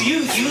 if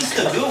you use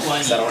the good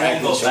one, So I you don't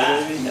act won't go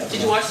back.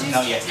 Did you watch these?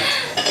 Not yet.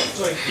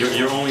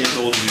 You're only as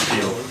old as you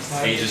feel.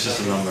 Age is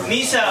just a number.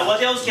 Misa,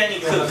 what else can you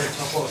cook?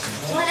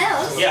 What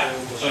else? Yeah.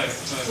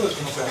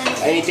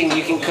 Anything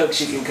you can cook,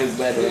 she can cook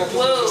better.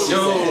 Whoa.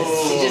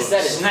 She just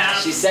said it. Snap.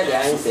 She said it,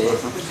 I didn't say it.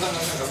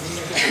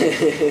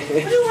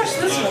 What do you watch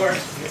this for?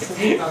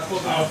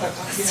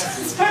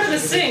 It's part of the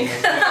sink.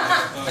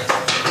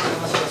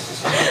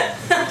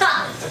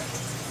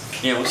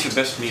 Yeah, what's your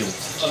best meal?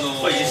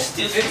 Oh, you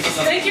still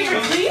Thank you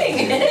for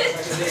cleaning it.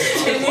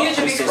 It needed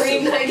to be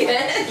cleaned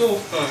again.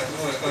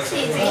 It's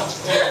easy.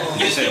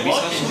 You say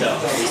watch miso? though.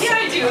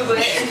 Yeah, I do, but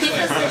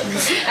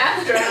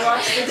after I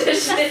wash the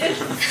dishes.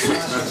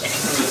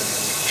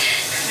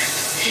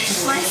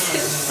 My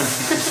soup.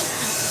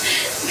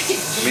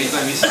 Made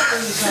by miso?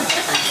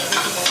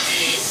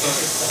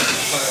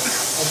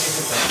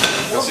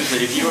 Seriously,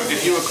 if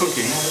you were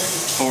cooking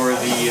for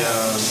the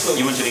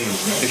you went to England.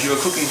 If you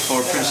were cooking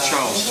for Prince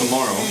Charles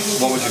tomorrow,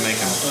 what would you make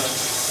him?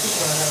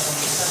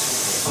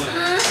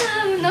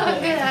 I'm not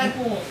good at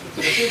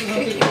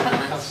cooking.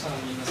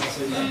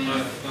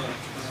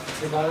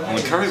 Well,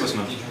 the curry was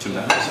not too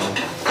bad. So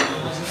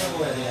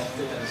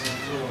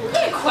What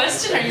kind of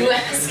question are you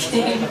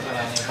asking?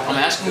 I'm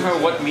asking her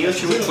what meal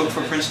she would cook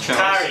for Prince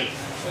Charles. Curry.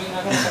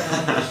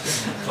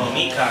 For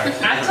me, curry.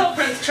 I told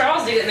Prince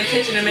Charles to get in the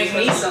kitchen and make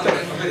me something.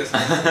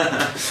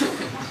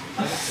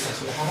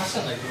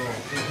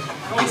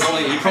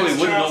 You probably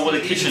wouldn't know what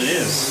a kitchen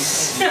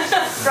is.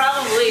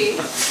 Probably.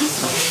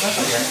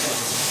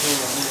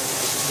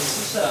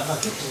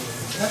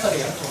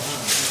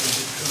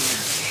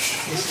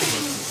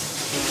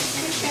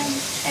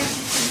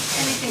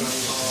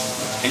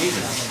 Anything.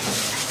 Anything.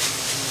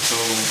 So,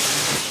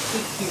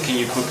 can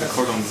you cook a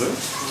cordon bleu?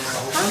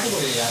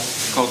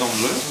 Cordon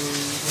bleu?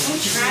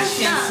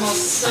 Trash can smells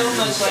so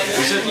much like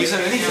You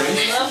said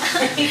anything.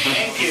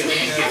 Thank you.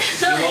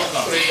 You're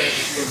welcome.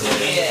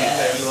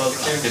 Yeah.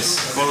 It's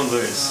one of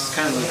those. It's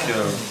kind of like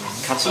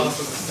katsu,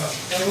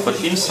 but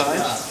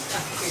inside,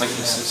 like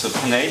it's a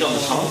panade on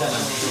the top,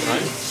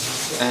 right?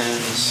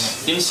 And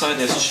inside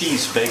there's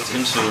cheese baked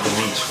into the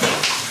meat.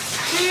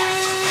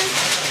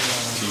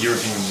 The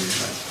European meat,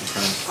 right?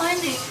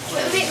 Finally,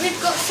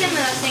 we've got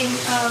similar things.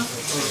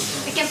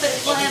 We can put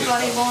whatever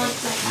we want,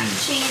 like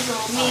cheese or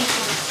meat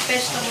or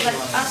vegetable,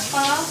 like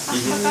asparagus.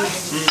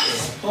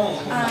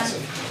 And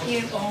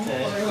you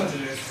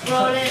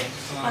roll it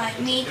like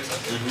meat,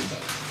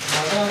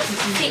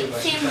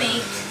 thin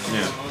meat.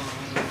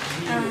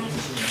 And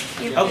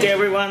you Okay,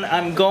 everyone,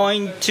 I'm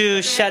going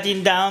to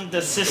shutting down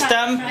the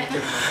system.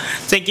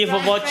 Thank you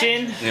for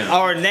watching. Yeah.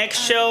 Our next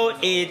show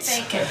is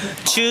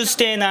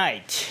Tuesday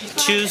night.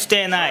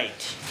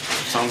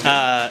 Sounds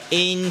good.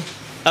 In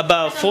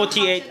about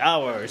 48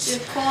 hours.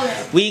 call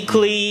it.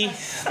 Weekly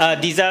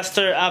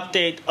disaster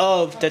update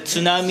of the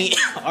tsunami,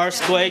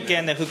 earthquake,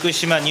 and the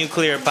Fukushima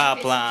nuclear power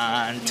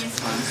plant.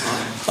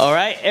 All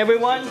right,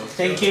 everyone.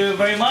 Thank you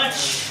very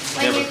much.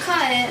 When you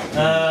cut it,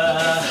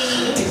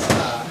 see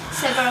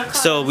several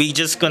colors. So we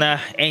just gonna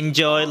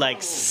enjoy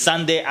like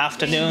Sunday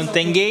afternoon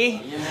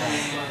thingy,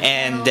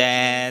 and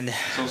then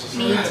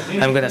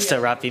I'm gonna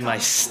start wrapping my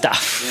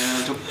stuff.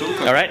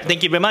 All right,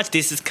 thank you very much.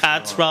 This is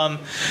Katz from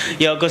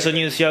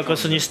YokosoNews,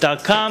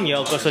 YokosoNews.com.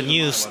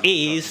 YokosoNews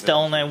is the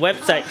online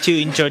website to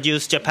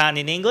introduce Japan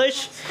in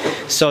English,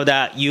 so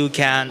that you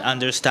can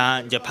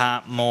understand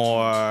Japan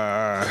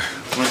more.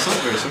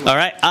 All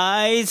right,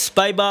 eyes,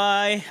 bye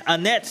bye.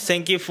 Annette,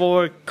 thank you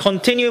for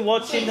continue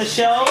watching the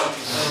show.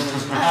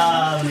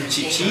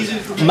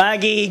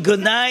 Maggie, good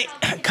night.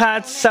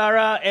 Kat,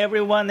 Sarah,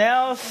 everyone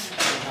else.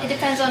 It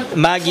depends on.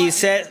 Maggie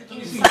said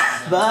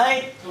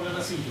bye.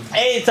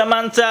 Hey,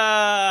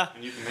 Samantha.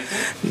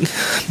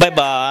 Bye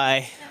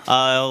bye.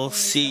 I'll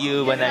see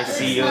you when I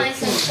see you.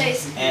 Nice and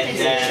tasty. And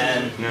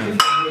then,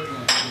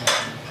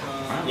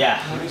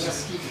 yeah.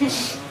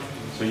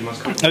 So you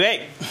must cook.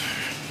 Okay.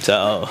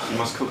 So, You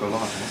must cook a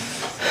lot.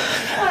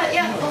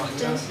 Yeah,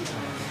 often.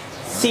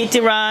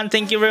 Citiran,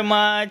 thank you very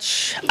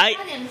much.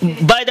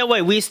 By the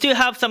way, we still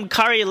have some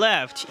curry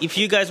left. If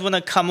you guys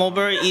wanna come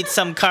over, eat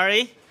some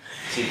curry.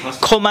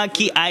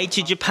 Komaki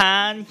Aichi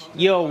Japan,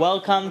 you're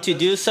welcome to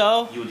do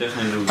so. You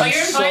definitely lose. You're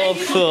So inviting people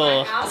to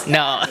full. my house?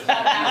 No.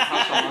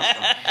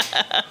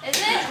 Is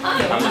it?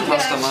 I'm the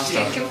pasta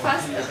master. Chicken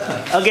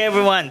pasta. Okay,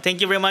 everyone,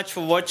 thank you very much for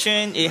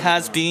watching. It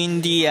has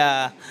been the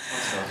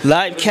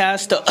live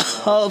cast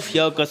of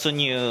Yokoso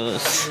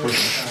News.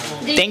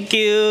 Thank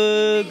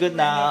you. Good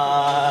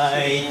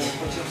night.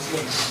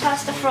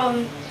 Pasta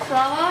from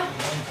flour.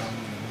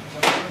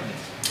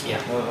 Yeah.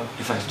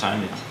 If I have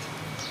time, yeah.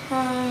 I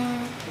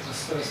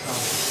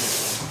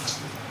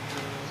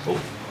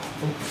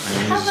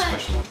mean, How this is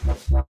about-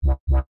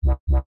 special.